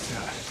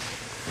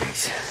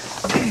 Thanks.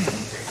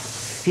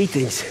 He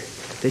thinks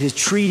that his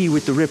treaty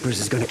with the Rippers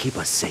is gonna keep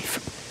us safe.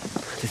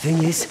 The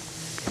thing is,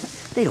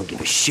 they don't give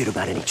a shit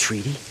about any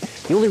treaty.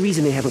 The only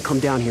reason they haven't come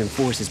down here in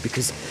force is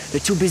because they're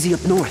too busy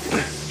up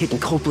north, hitting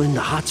Copeland, the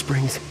hot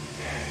springs.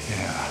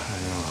 Yeah, I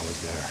know, I was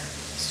there.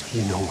 So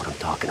you know what I'm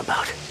talking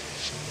about.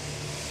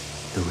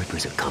 The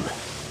Rippers are coming.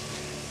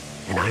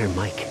 And Iron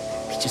Mike,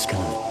 he's just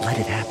gonna let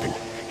it happen.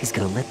 He's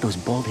gonna let those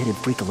bald-headed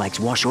freakalikes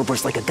wash over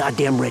us like a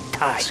goddamn red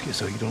tide.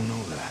 So you don't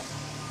know that.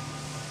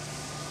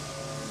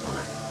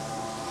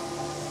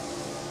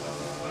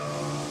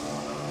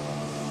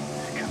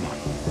 Come on.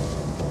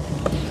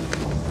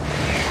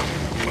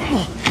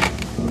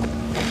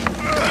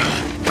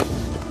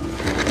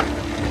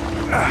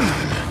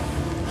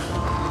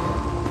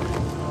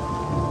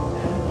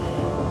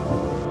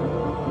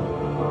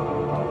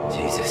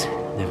 Jesus,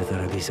 never thought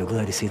I'd be so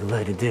glad to see the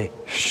light of day.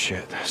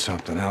 Shit,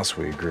 something else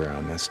we agree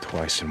on. That's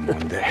twice in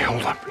one day.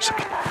 Hold up for a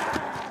second.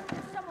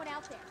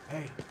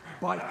 Hey,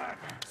 buddy,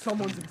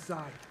 someone's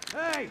inside.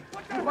 Hey,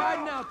 you're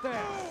hiding out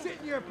there. Sit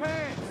in your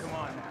pants. Come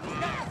on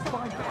now.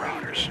 Find him.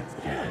 Rounders.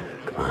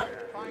 Come on.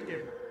 Find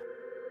him.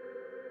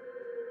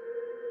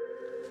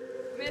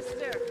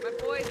 Mister, my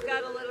boy's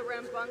got a little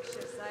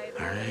rambunctious.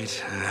 All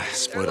right, They're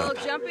split a up.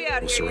 little jumpy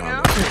out We'll here, you know?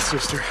 surround them. Hey,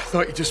 sister,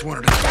 thought you just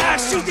wanted to... Ah,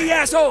 shoot the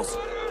assholes!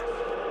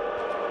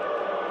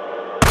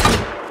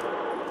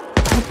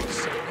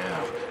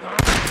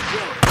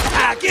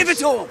 Ah, give it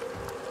to him!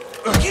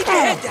 Keep your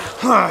head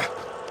down!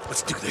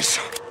 Let's do this.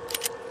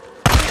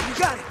 You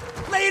got it!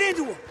 Lay it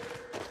into him!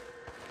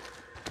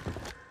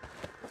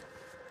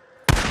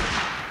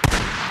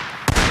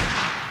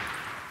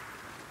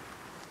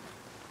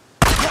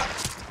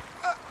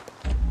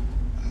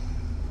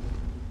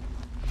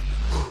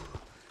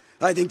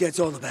 I think that's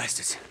all the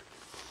bastards.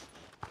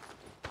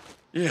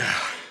 Yeah.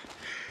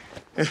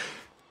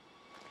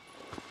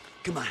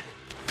 Come on.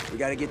 We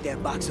gotta get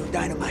that box of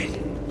dynamite.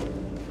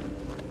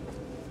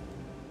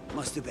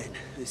 Must have been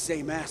the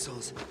same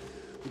assholes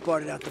who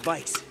parted out the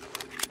bikes.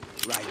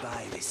 Ride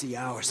by and they see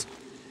ours.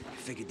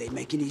 Figured they'd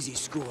make an easy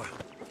score.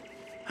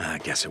 I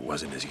guess it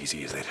wasn't as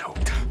easy as they'd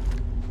hoped.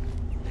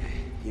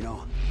 You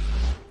know,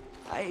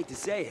 I hate to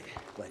say it,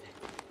 but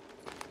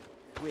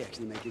we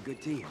actually make a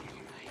good team.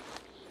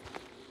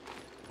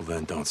 Well,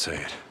 then don't say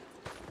it.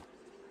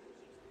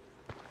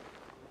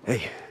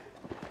 Hey,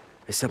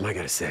 there's something I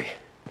gotta say.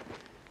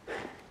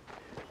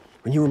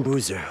 When you and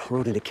Boozer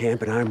rode into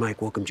camp and Iron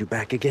Mike welcomed you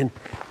back again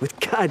with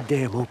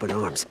goddamn open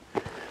arms,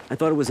 I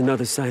thought it was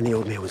another sign the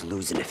old man was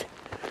losing it.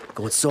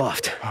 Going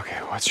soft. Okay,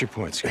 what's your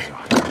point,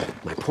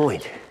 Schizo? My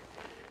point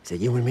is that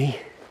you and me,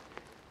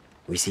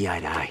 we see eye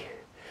to eye.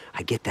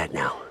 I get that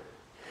now.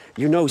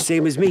 You know,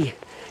 same as me.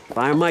 If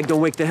Iron Mike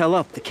don't wake the hell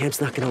up, the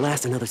camp's not gonna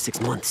last another 6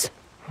 months.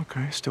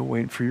 Okay, still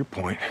waiting for your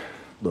point.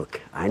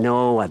 Look, I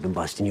know I've been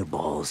busting your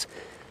balls.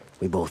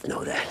 We both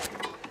know that.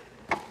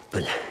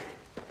 But a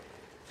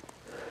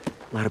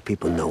lot of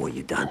people know what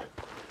you've done.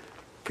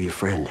 For your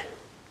friend.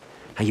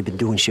 How you've been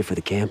doing shit for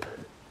the camp.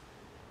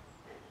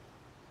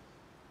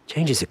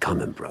 Changes are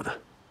coming, brother.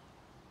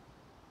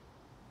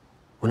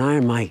 When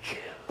Iron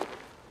Mike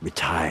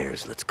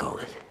retires, let's call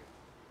it,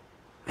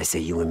 I say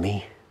you and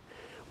me,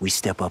 we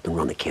step up and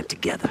run the camp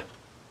together.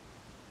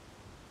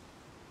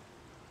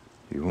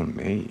 You and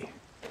me?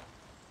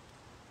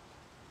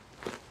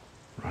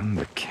 Run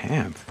the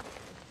camp?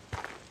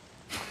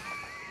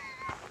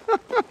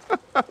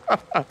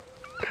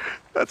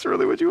 That's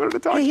really what you wanted to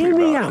talk to me Hey, about.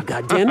 hear me out,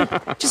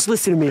 goddammit. Just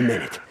listen to me a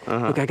minute.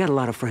 Look, I got a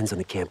lot of friends on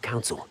the camp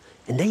council,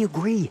 and they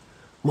agree.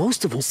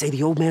 Most of them say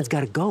the old man's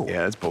gotta go.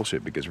 Yeah, that's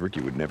bullshit because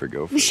Ricky would never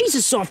go for She's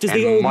as soft as and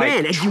the old Mike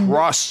man. And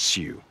trusts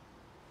you.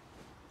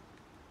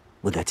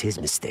 Well, that's his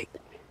mistake.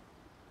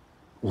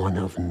 One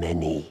of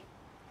many.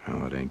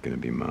 Oh, it ain't gonna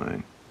be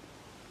mine.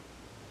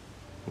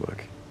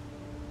 Look,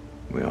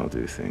 we all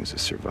do things to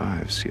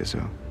survive,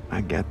 Schizo.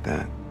 I get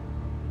that.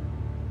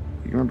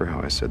 You remember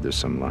how I said there's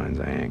some lines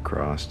I ain't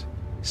crossed?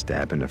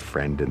 Stabbing a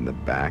friend in the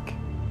back?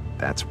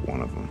 That's one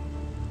of them.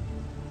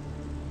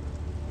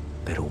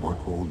 Better one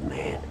old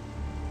man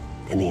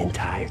than the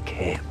entire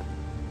camp.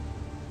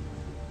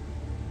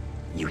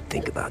 You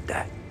think about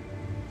that.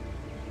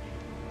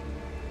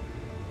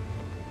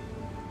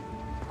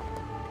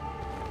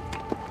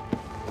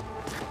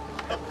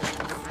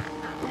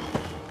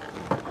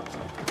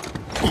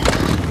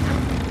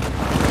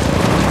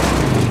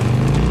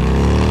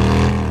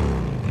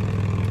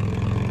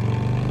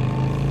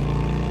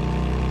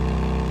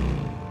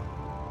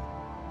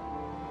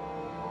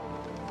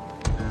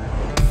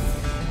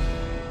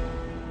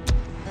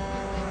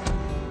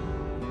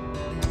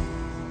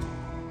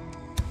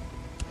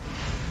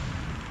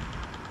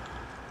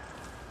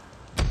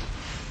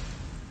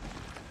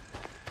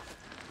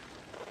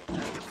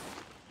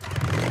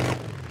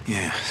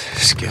 Yeah,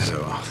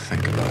 Schizo, I'll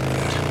think about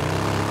that.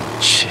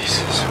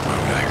 Jesus, why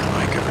would Iron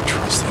Mike ever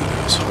trust that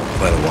asshole?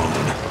 Let alone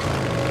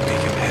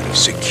make him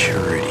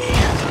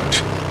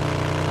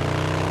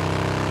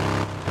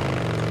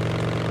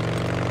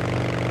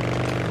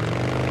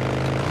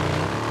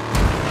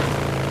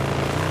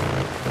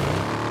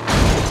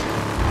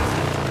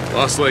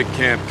Lost Lake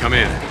Camp, come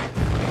in.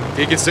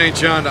 Deacon St.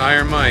 John to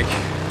Iron Mike.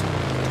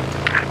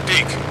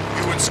 Deke,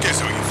 you and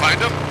Skizzo, you find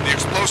them? The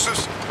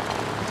explosives?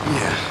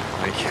 Yeah,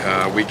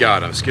 Mike, we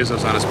got him.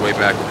 Skizzo's on his way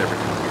back with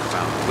everything we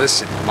found.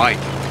 Listen, Mike,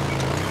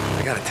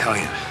 I gotta tell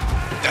you.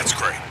 That's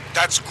great.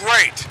 That's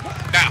great!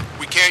 Now,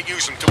 we can't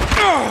use them to...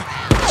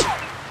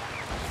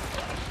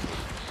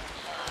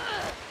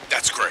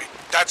 That's great.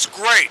 That's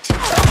great!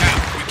 Now,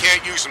 we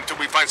can't use them till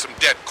we find some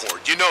dead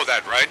cord. You know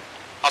that, right?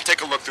 I'll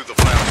take a look through the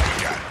files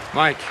we got.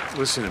 Mike,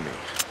 listen to me.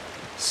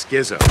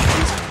 Skizzo.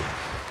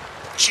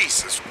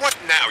 Jesus, what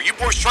now? You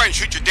boys try and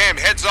shoot your damn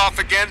heads off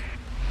again?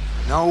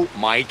 No,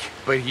 Mike,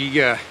 but he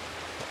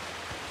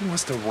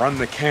wants to run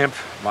the camp,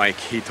 Mike.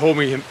 He told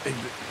me him...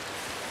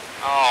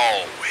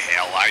 Oh,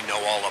 hell, I know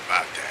all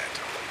about that.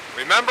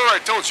 Remember, I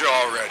told you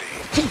already.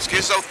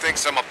 Skizzo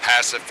thinks I'm a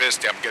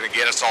pacifist. I'm gonna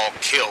get us all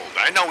killed.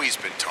 I know he's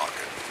been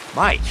talking.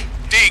 Mike.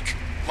 Deke,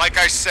 like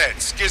I said,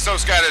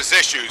 Skizzo's got his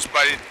issues,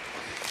 but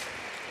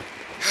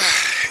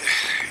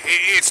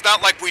it's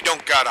not like we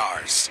don't got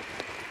ours.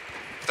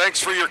 Thanks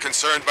for your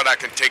concern, but I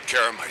can take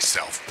care of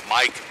myself.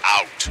 Mike,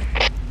 out.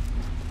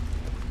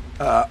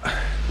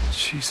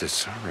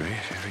 Jesus, all right.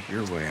 Have it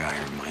your way,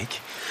 Iron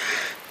Mike.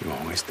 You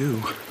always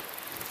do.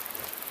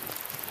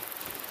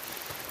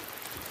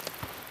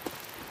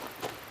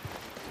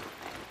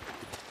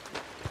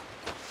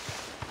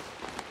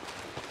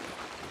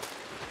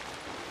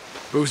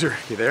 Boozer,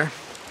 you there?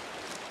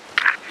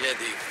 Yeah,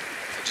 Deke.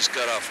 I just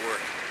got off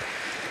work.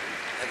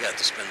 I got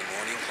to spend the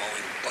morning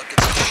hauling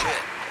buckets of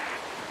shit.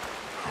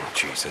 Oh,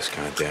 Jesus,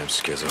 goddamn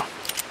Skizzo. I'd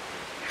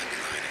be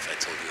lying if I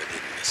told you I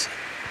didn't miss it.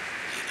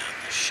 Being out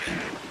in the shit.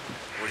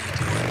 What are you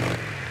doing?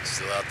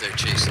 Still out there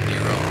chasing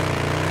Nero?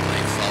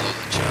 Playing follow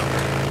the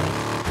chopper?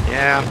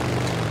 Yeah.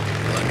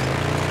 Look,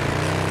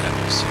 never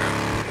happened to Sarah.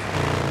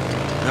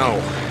 No,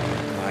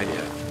 not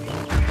yet.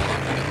 How long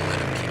are you gonna let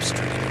him keep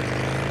stringing you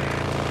along?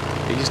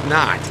 He's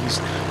not. He's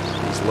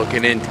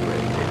looking into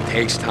it. It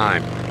takes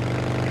time.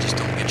 Just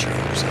don't get your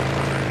hopes up,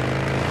 brother.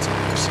 That's all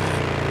I'm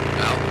saying.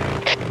 Out.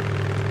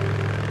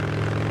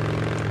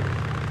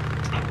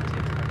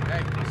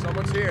 Hey,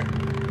 someone's here.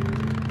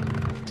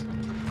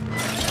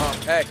 Oh,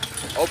 hey,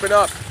 open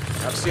up.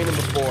 I've seen him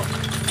before.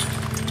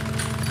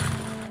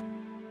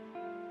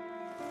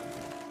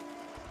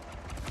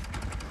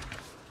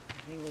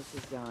 I think this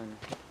is done.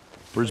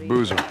 Where's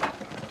Boozer?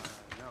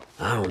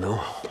 I don't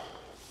know.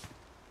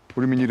 What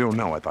do you mean you don't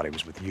know? I thought he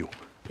was with you.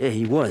 Yeah,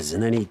 he was,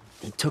 and then he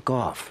took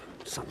off.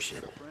 Some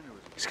shit.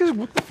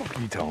 What the fuck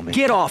are you telling me?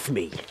 Get off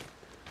me!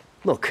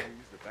 Look,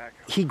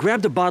 he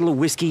grabbed a bottle of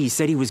whiskey, he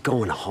said he was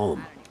going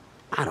home.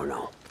 I don't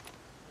know.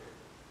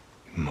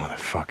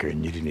 Motherfucker,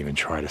 and you didn't even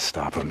try to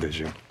stop him, did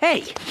you?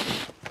 Hey!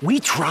 We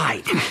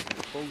tried.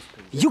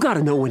 You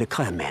gotta know when to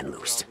cut a man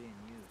loose.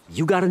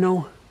 You gotta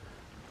know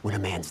when a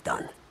man's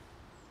done.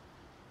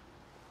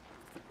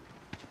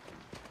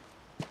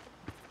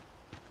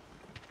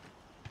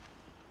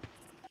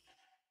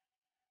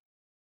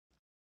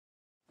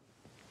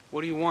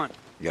 What do you want?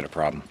 You got a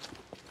problem?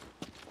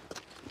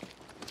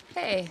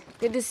 Hey,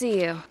 good to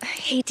see you.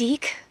 Hey,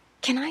 Deke,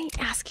 can I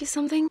ask you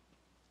something?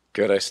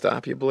 Could I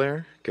stop you,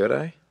 Blair? Could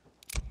I?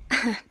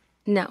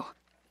 No.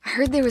 I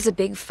heard there was a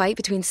big fight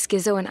between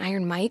Skizzo and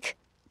Iron Mike.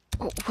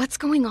 What's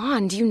going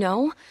on? Do you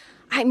know?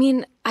 I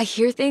mean, I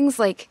hear things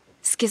like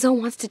Skizzo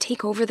wants to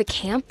take over the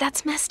camp.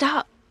 That's messed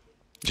up.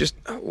 Just,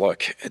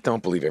 look,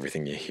 don't believe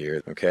everything you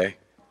hear, okay?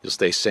 You'll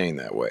stay sane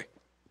that way.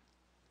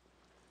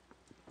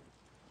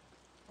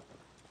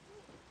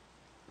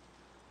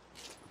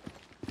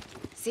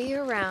 See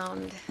you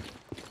around.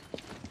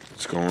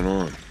 What's going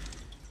on?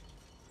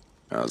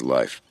 How's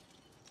life?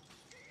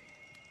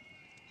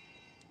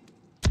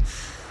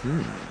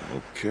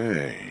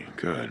 Okay,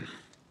 good.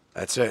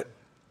 That's it.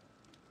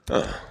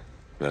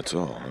 That's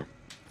all, huh?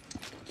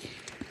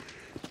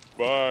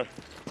 Bye.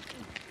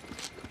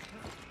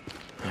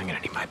 I'm gonna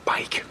need my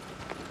bike.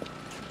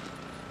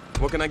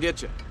 What can I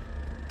get you?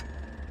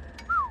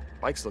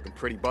 Bike's looking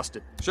pretty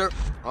busted. Sure,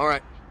 all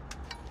right.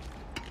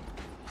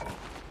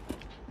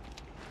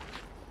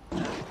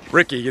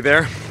 Ricky, you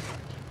there?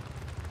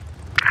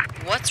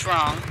 What's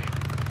wrong?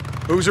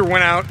 Boozer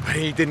went out, but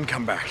he didn't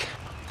come back.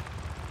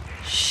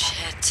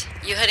 Shit.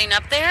 You heading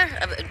up there?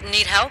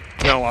 Need help?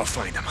 No, I'll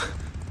find him.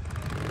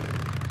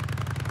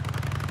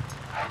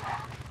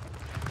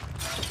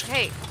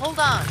 Hey, hold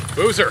on.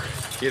 Boozer,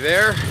 you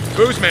there?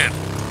 Boozman.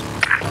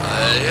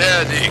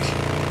 Yeah, Deke.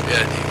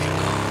 Yeah, Deke.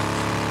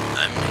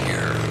 I'm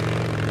here.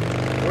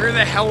 Where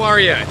the hell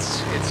are you?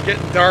 It's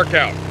getting dark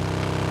out.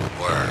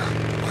 Where?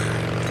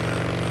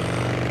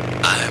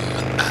 I'm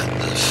at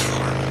the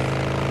farm.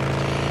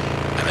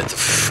 I'm at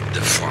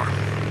the farm.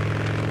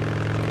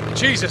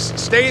 Jesus,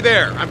 stay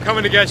there. I'm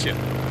coming to get you.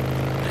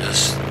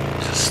 Just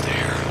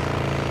there.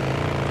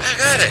 I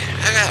got it.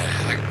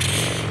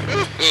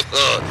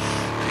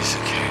 Piece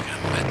of cake.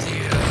 I'm at the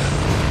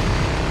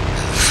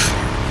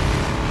farm.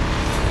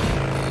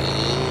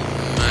 Oh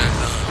my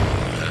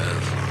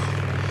God.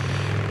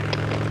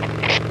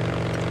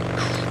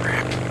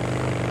 Crap.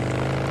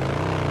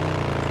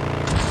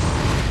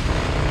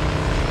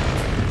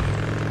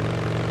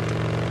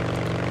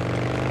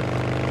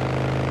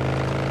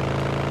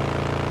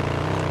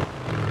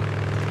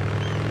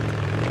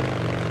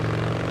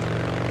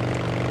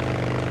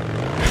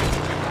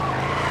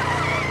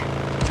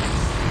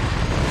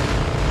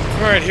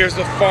 right, here's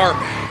the farm.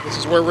 This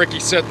is where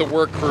Ricky said the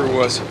work crew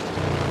was.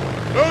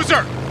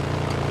 Boozer!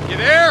 You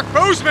there?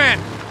 Boozman!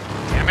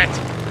 Damn it.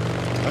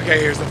 Okay,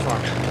 here's the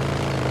farm.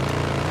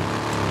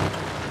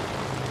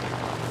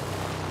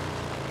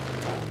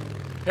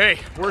 Hey,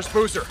 where's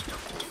Boozer?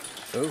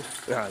 Who?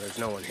 Nah, there's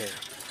no one here.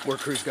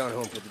 Work crew's gone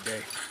home for the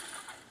day.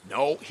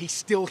 No, he's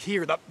still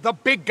here. The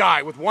big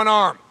guy with one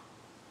arm.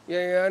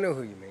 Yeah, I know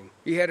who you mean.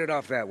 He headed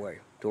off that way,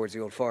 towards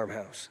the old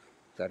farmhouse.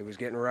 Thought he was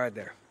getting a ride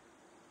there.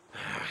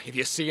 If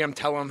you see him,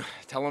 tell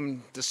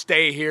him to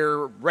stay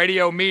here.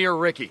 Radio me or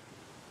Ricky.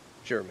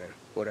 Sure, man.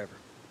 Whatever.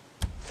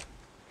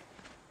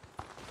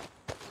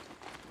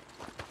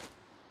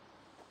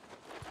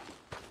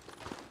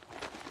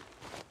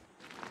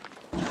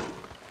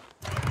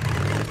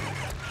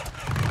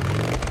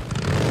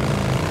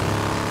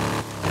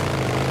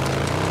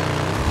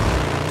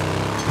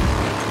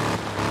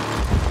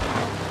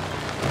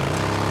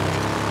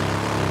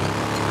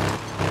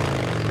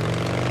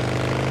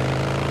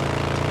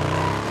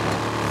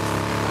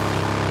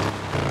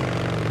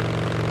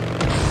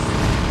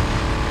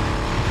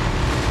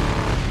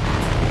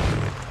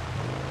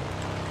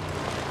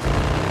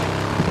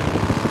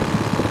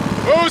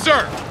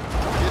 Boozer!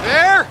 You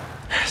there?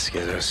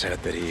 Skizzo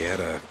said that he had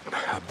a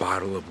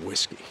bottle of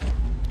whiskey.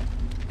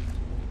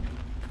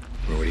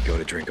 Where would he go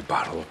to drink a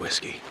bottle of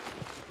whiskey?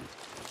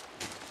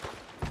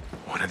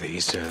 One of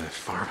these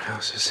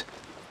farmhouses?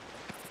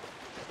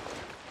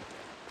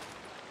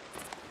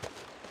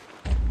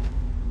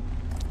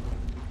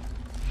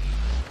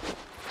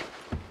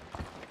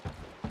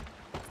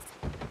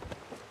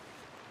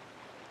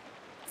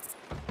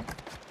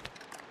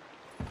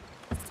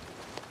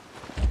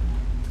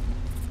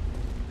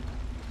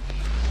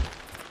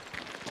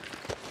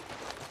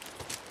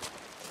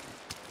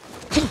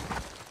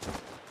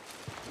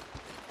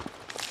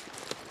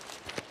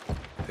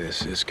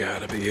 This has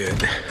gotta be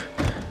it.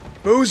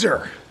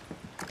 Boozer!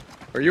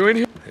 Are you in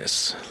here?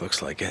 This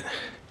looks like it.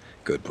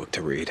 Good book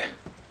to read.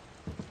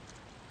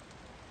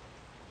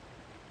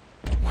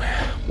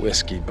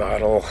 Whiskey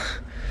bottle.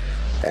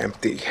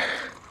 Empty.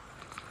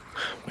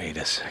 Wait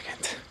a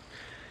second.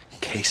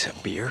 Case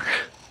of beer?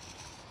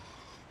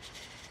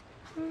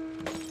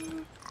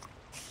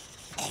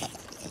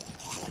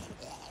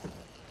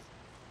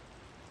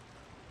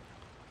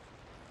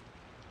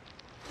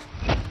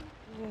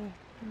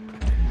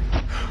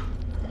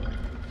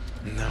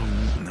 No,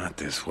 not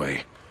this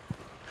way.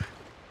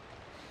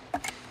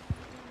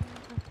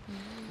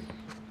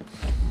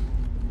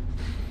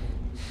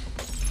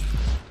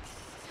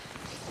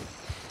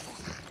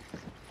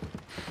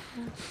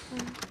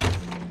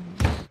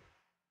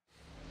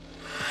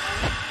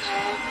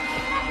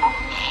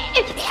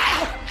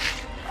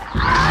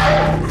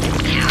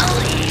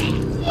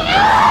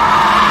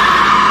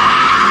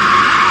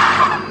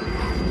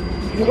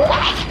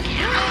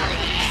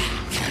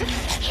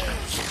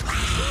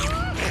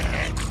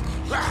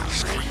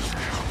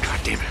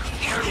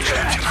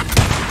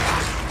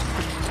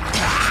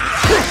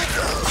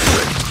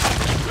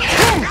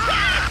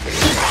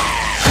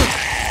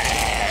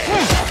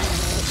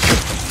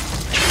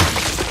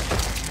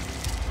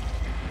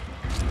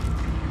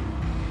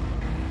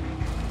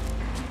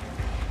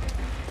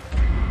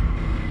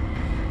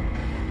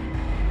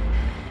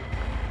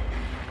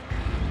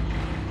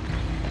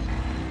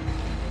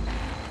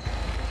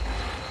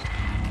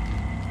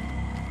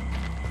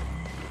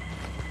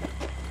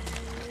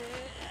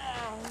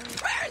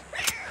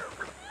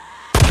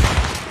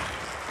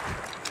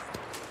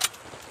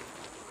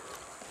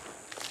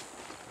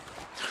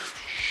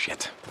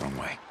 Shit, wrong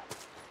way.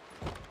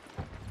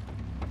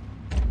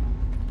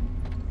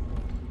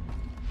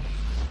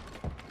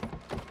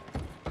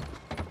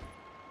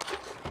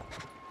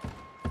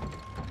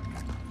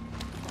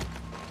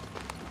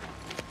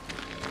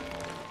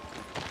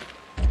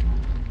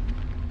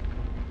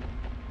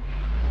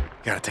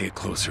 Gotta take a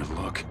closer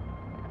look.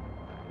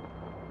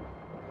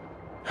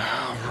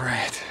 All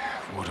right,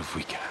 what have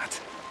we got?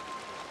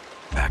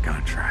 Back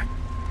on track.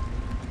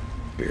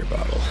 Beer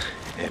bottle,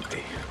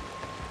 empty.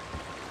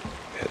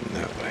 Heading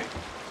that way.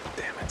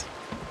 Damn it.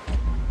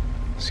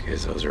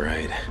 Skizzo's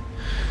right.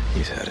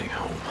 He's heading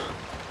home.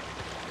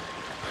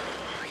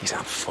 He's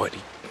on foot.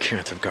 He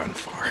can't have gotten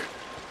far.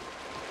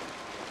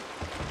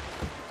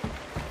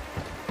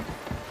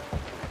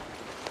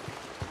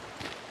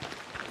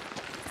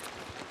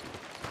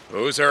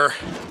 Boozer.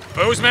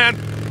 Boozman!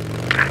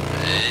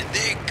 Hey,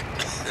 Dick.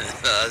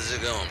 How's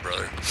it going,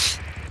 brother?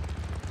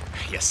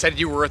 You said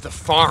you were at the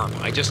farm.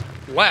 I just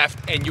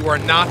left, and you are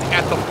not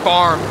at the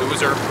farm,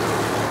 Boozer.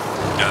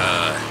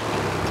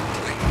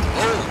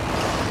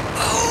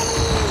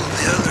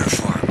 The other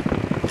farm.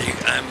 Dick,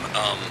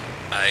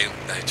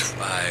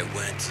 I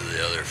went to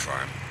the other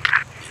farm.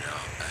 You know,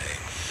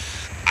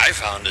 I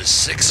found a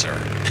sixer.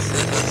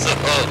 So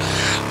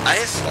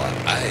I thought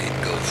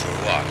I'd go for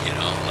a walk, you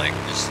know, like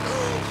just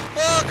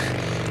walk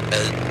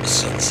at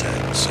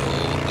sunset. So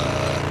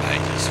I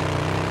just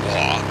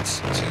walked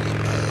to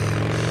the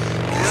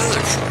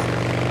other farm,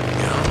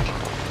 you know.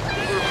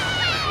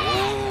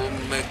 Old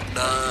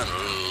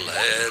MacDonald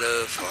had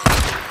a farm.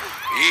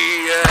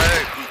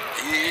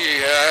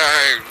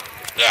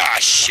 Ah,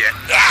 shit.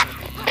 Ah!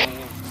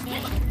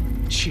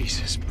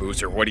 Jesus,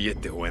 Boozer, what are you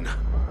doing?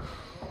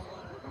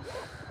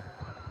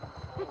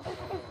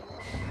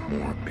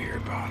 More beer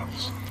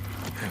bottles.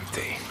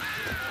 Empty.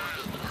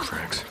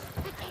 Tracks.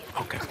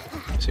 Okay.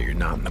 So you're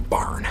not in the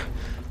barn.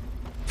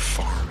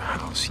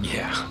 Farmhouse.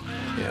 Yeah.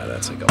 Yeah,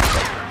 that's like a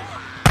barn.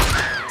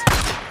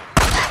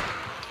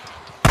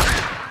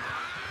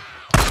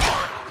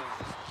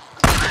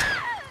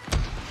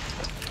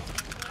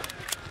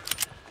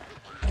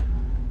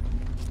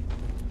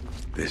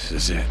 This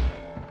is it.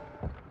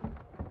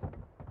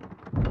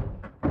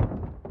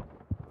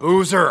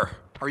 Boozer,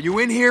 are you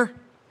in here?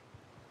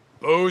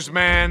 Booze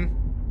man.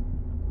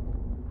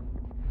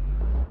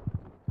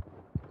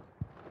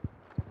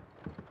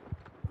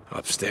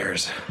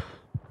 Upstairs.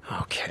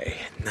 Okay,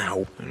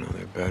 now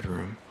another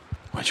bedroom.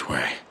 Which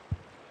way?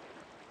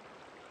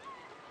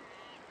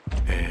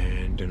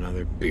 And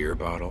another beer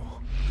bottle.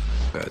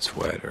 Bed's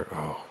wet or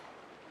oh,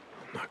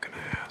 I'm not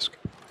gonna ask.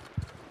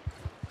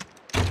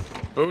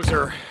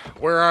 Boozer,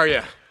 where are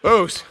you?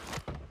 Booze.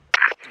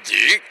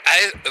 Dick,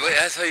 I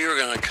thought you were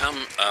gonna come,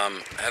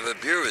 have a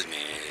beer with me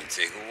and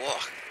take a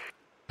walk.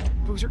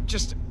 Boozer,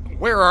 just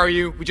where are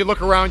you? Would you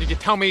look around? Would you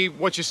tell me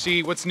what you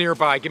see, what's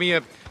nearby? Give me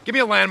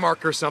a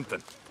landmark or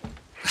something.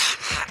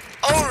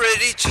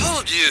 Already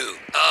told you.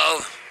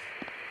 Oh,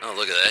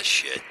 look at that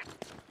shit.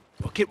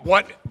 Look at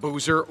what,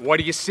 Boozer? What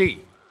do you see?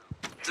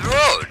 The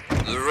road.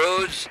 The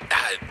road's,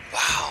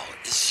 wow,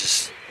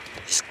 it's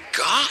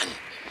gone.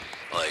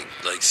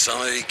 Like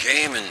somebody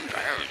came and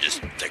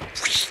just like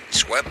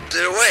swept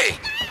it away.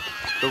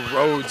 The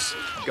road's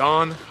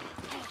gone?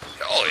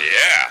 Oh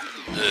yeah.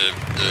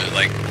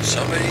 Like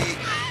somebody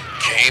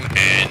came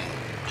and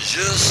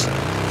just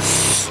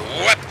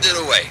swept it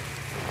away.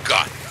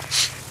 Gone.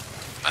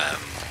 I'm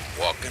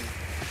walking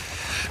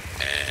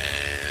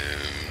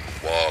and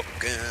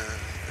walking.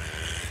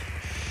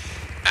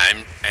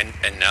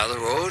 And now the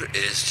road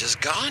is just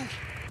gone.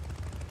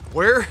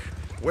 Where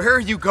are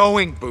you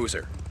going,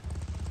 Boozer?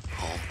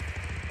 Home.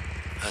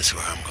 That's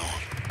where I'm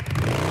going.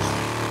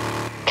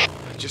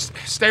 Just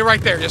stay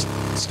right there. Just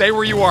stay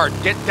where you are.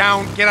 Get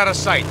down, get out of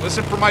sight.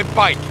 Listen for my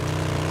bike.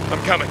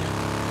 I'm coming.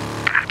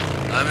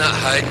 I'm not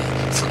hiding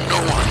from no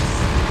one.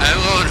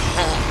 I'm going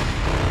home.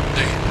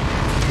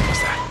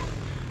 What's that?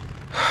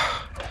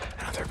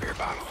 Another beer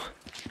bottle.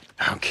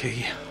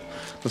 Okay,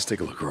 let's take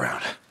a look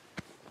around.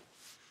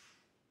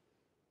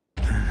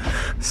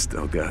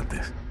 Still got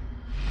this.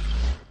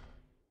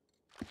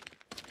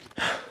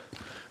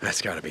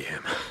 That's gotta be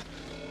him.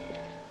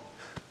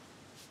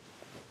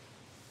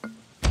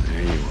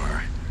 There you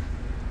are.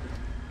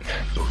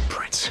 Boot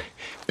prints.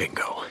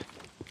 Bingo.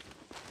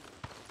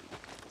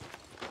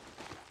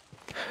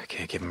 I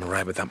can't give him a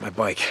ride without my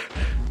bike.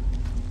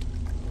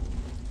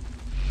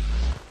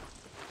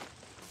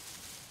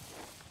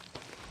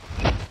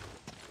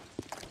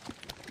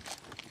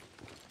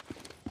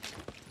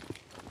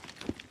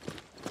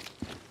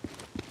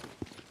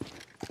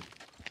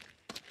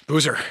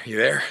 Boozer, you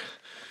there?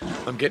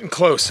 I'm getting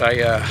close.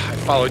 I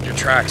followed your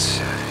tracks.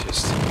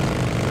 Just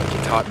like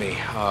you taught me.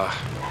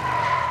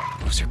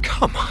 Boozer,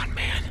 come on,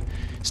 man.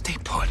 Stay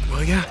put,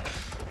 will ya?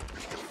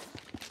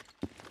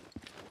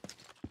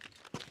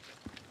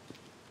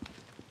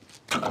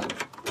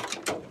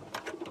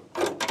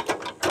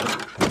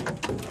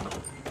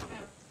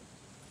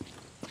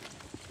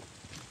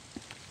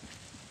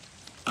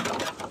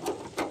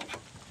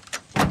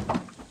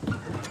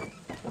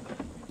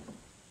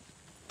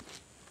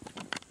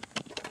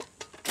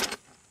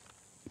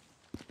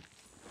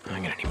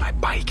 I'm gonna need my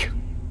bike.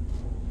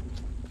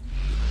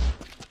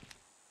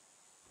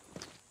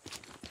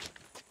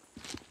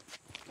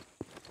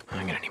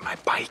 I'm gonna need my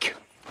bike.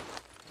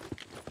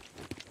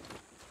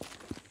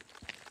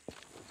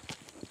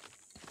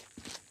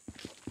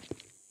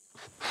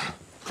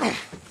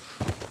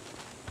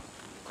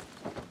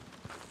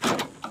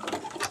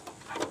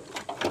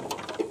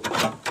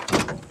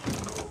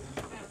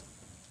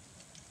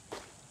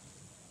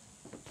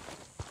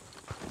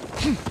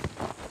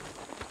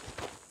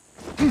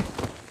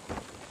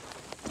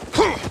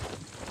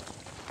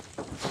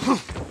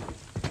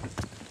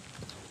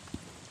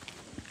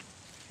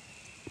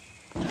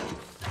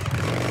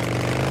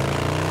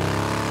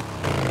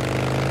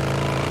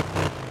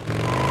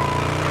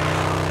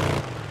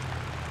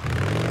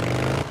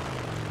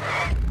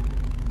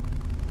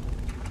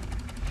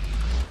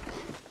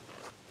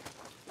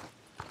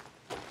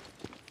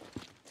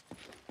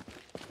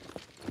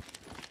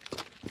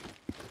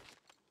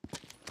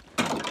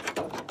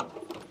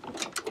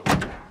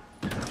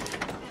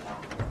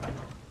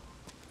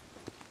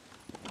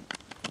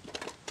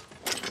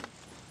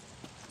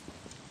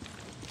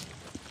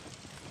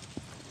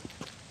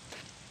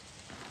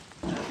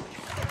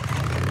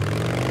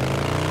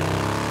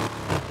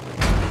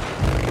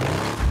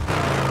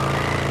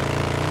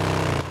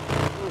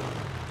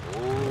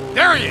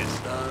 There he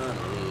is!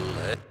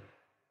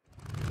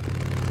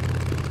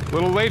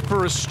 Little late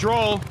for a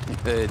stroll.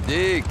 Hey,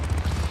 Deke.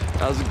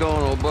 How's it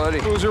going, old buddy?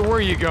 Boozer, where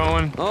are you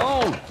going?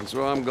 Home. That's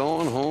where I'm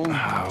going, home.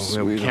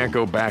 Oh, we can't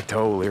go back to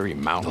O'Leary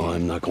Mountain. No,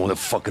 I'm not going to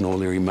fucking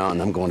O'Leary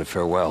Mountain. I'm going to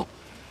Farewell.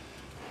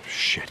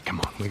 Shit, come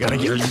on. We gotta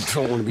get... You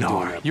don't want to be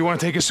doing that. You want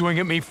to take a swing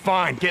at me?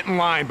 Fine. Get in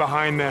line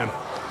behind them.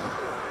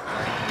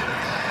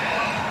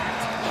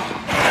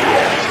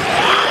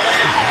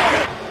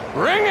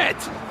 Bring it!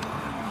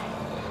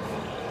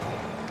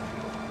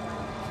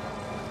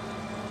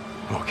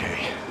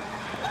 Okay.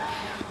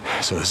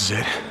 So this is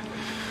it?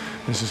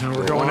 This is how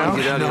we're going out?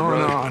 Get out of here,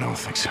 brother. No, I don't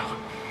think so.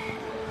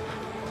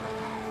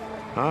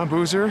 Huh,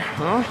 Boozer?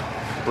 Huh?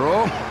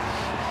 Bro?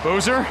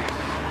 Boozer?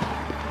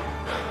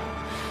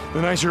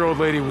 The night your old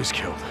lady was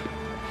killed.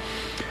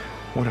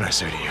 What did I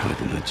say to you? What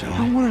did I tell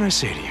Huh? you? What did I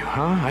say to you,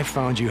 huh? I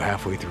found you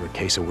halfway through a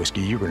case of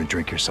whiskey. You were gonna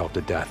drink yourself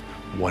to death.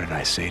 What did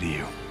I say to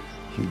you?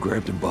 You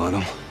grabbed a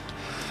bottle,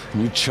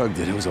 and you chugged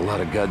it. It was a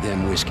lot of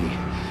goddamn whiskey.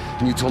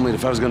 And you told me that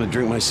if I was gonna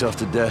drink myself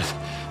to death,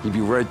 you'd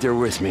be right there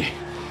with me.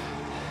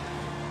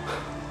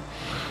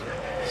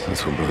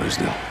 That's what brothers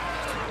do.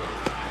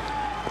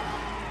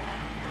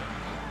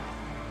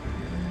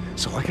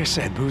 So like I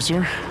said,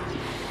 Boozer,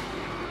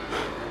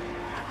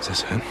 is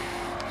this it?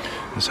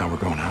 This is how we're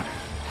going out?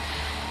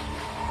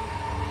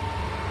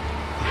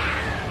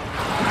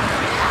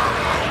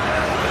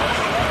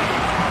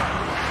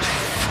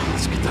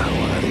 Let's get the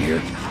hell out of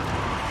here.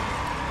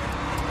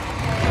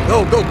 Go,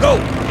 go, go!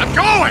 I'm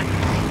going!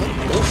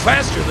 Go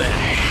faster then.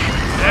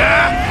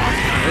 Yeah!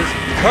 There's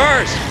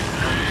cars.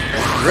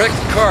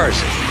 Wrecked cars.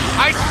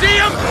 I see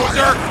him,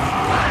 Boozer!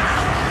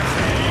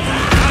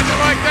 Nothing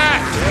like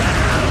that!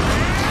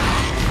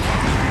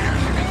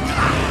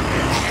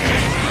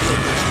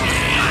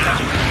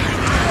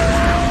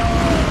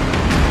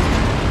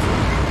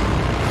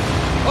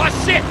 Oh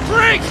shit,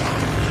 freak!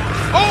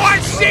 Oh, I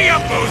see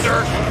him,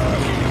 Boozer!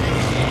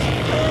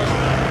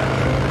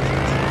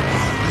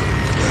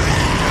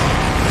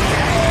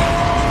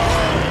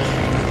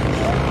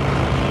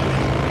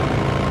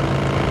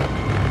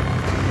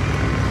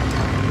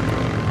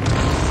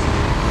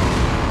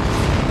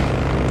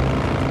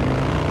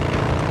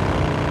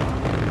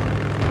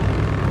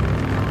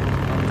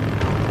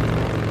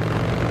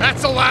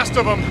 That's the last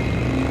of them.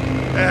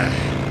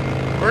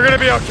 We're gonna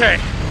be okay.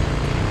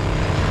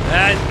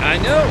 I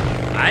know.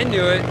 I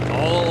knew it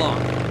all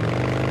along.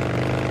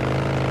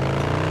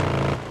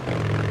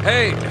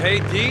 Hey,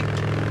 Deke.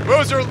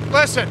 Boozer,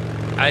 listen.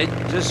 I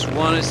just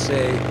want to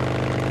say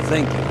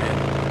thank you,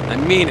 man. I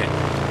mean it.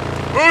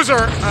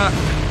 Boozer,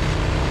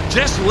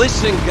 Just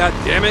listen,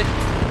 goddammit.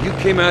 You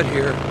came out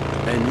here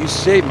and you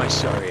saved my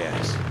sorry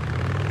ass.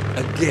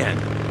 Again.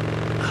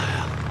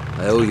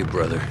 I owe you,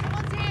 brother.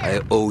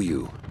 I owe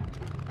you.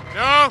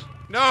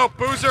 No,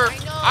 Boozer.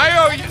 I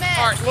owe you.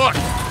 All right, look.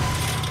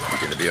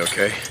 You gonna be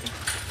okay?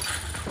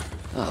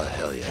 Oh,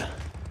 hell yeah.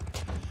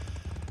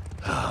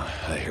 Oh,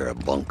 I hear a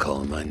bunk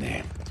calling my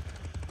name.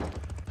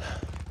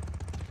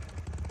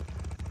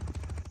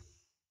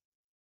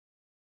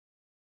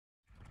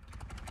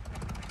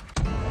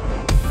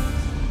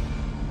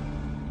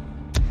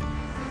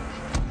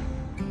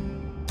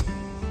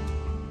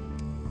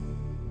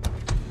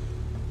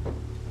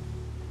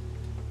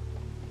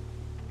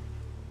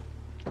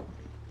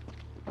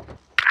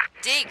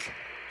 Deke,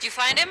 did you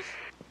find him?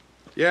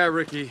 Yeah,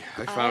 Ricky,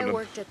 I found him. I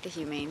worked at the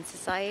Humane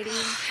Society.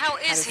 How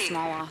is had he? a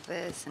small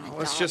office and a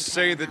Let's dog just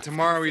say kennel. that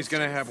tomorrow he's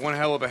gonna have one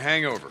hell of a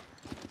hangover.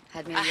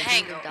 Had A maybe 100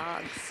 hangover.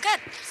 dogs. Good.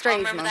 Strays I'll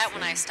remember that when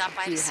mostly. I stop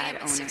by Few to see had him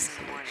at owners 6 in the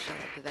who would morning. show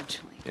up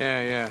eventually.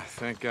 Yeah,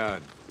 thank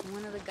God.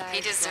 One of the guys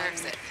He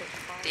deserves brought it.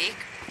 in a Deke,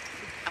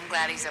 I'm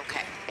glad he's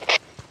okay.